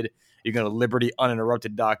Uninterrupted. You can go to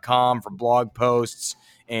libertyuninterrupted.com for blog posts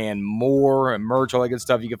and more and merch, all that good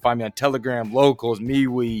stuff. You can find me on Telegram, Locals,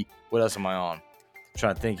 MeWe. What else am I on? I'm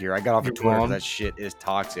trying to think here. I got off of Twitter. That shit is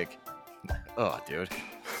toxic. Oh, dude.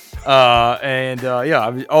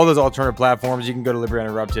 Yeah, all those alternative platforms. You can go to Liberty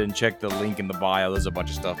Uninterrupted and check the link in the bio. There's a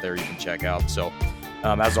bunch of stuff there you can check out. So,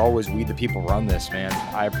 as always, we the people run this, man.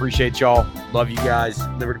 I appreciate y'all. Love you guys.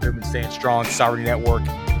 Liberty Movement staying strong. Sovereignty Network.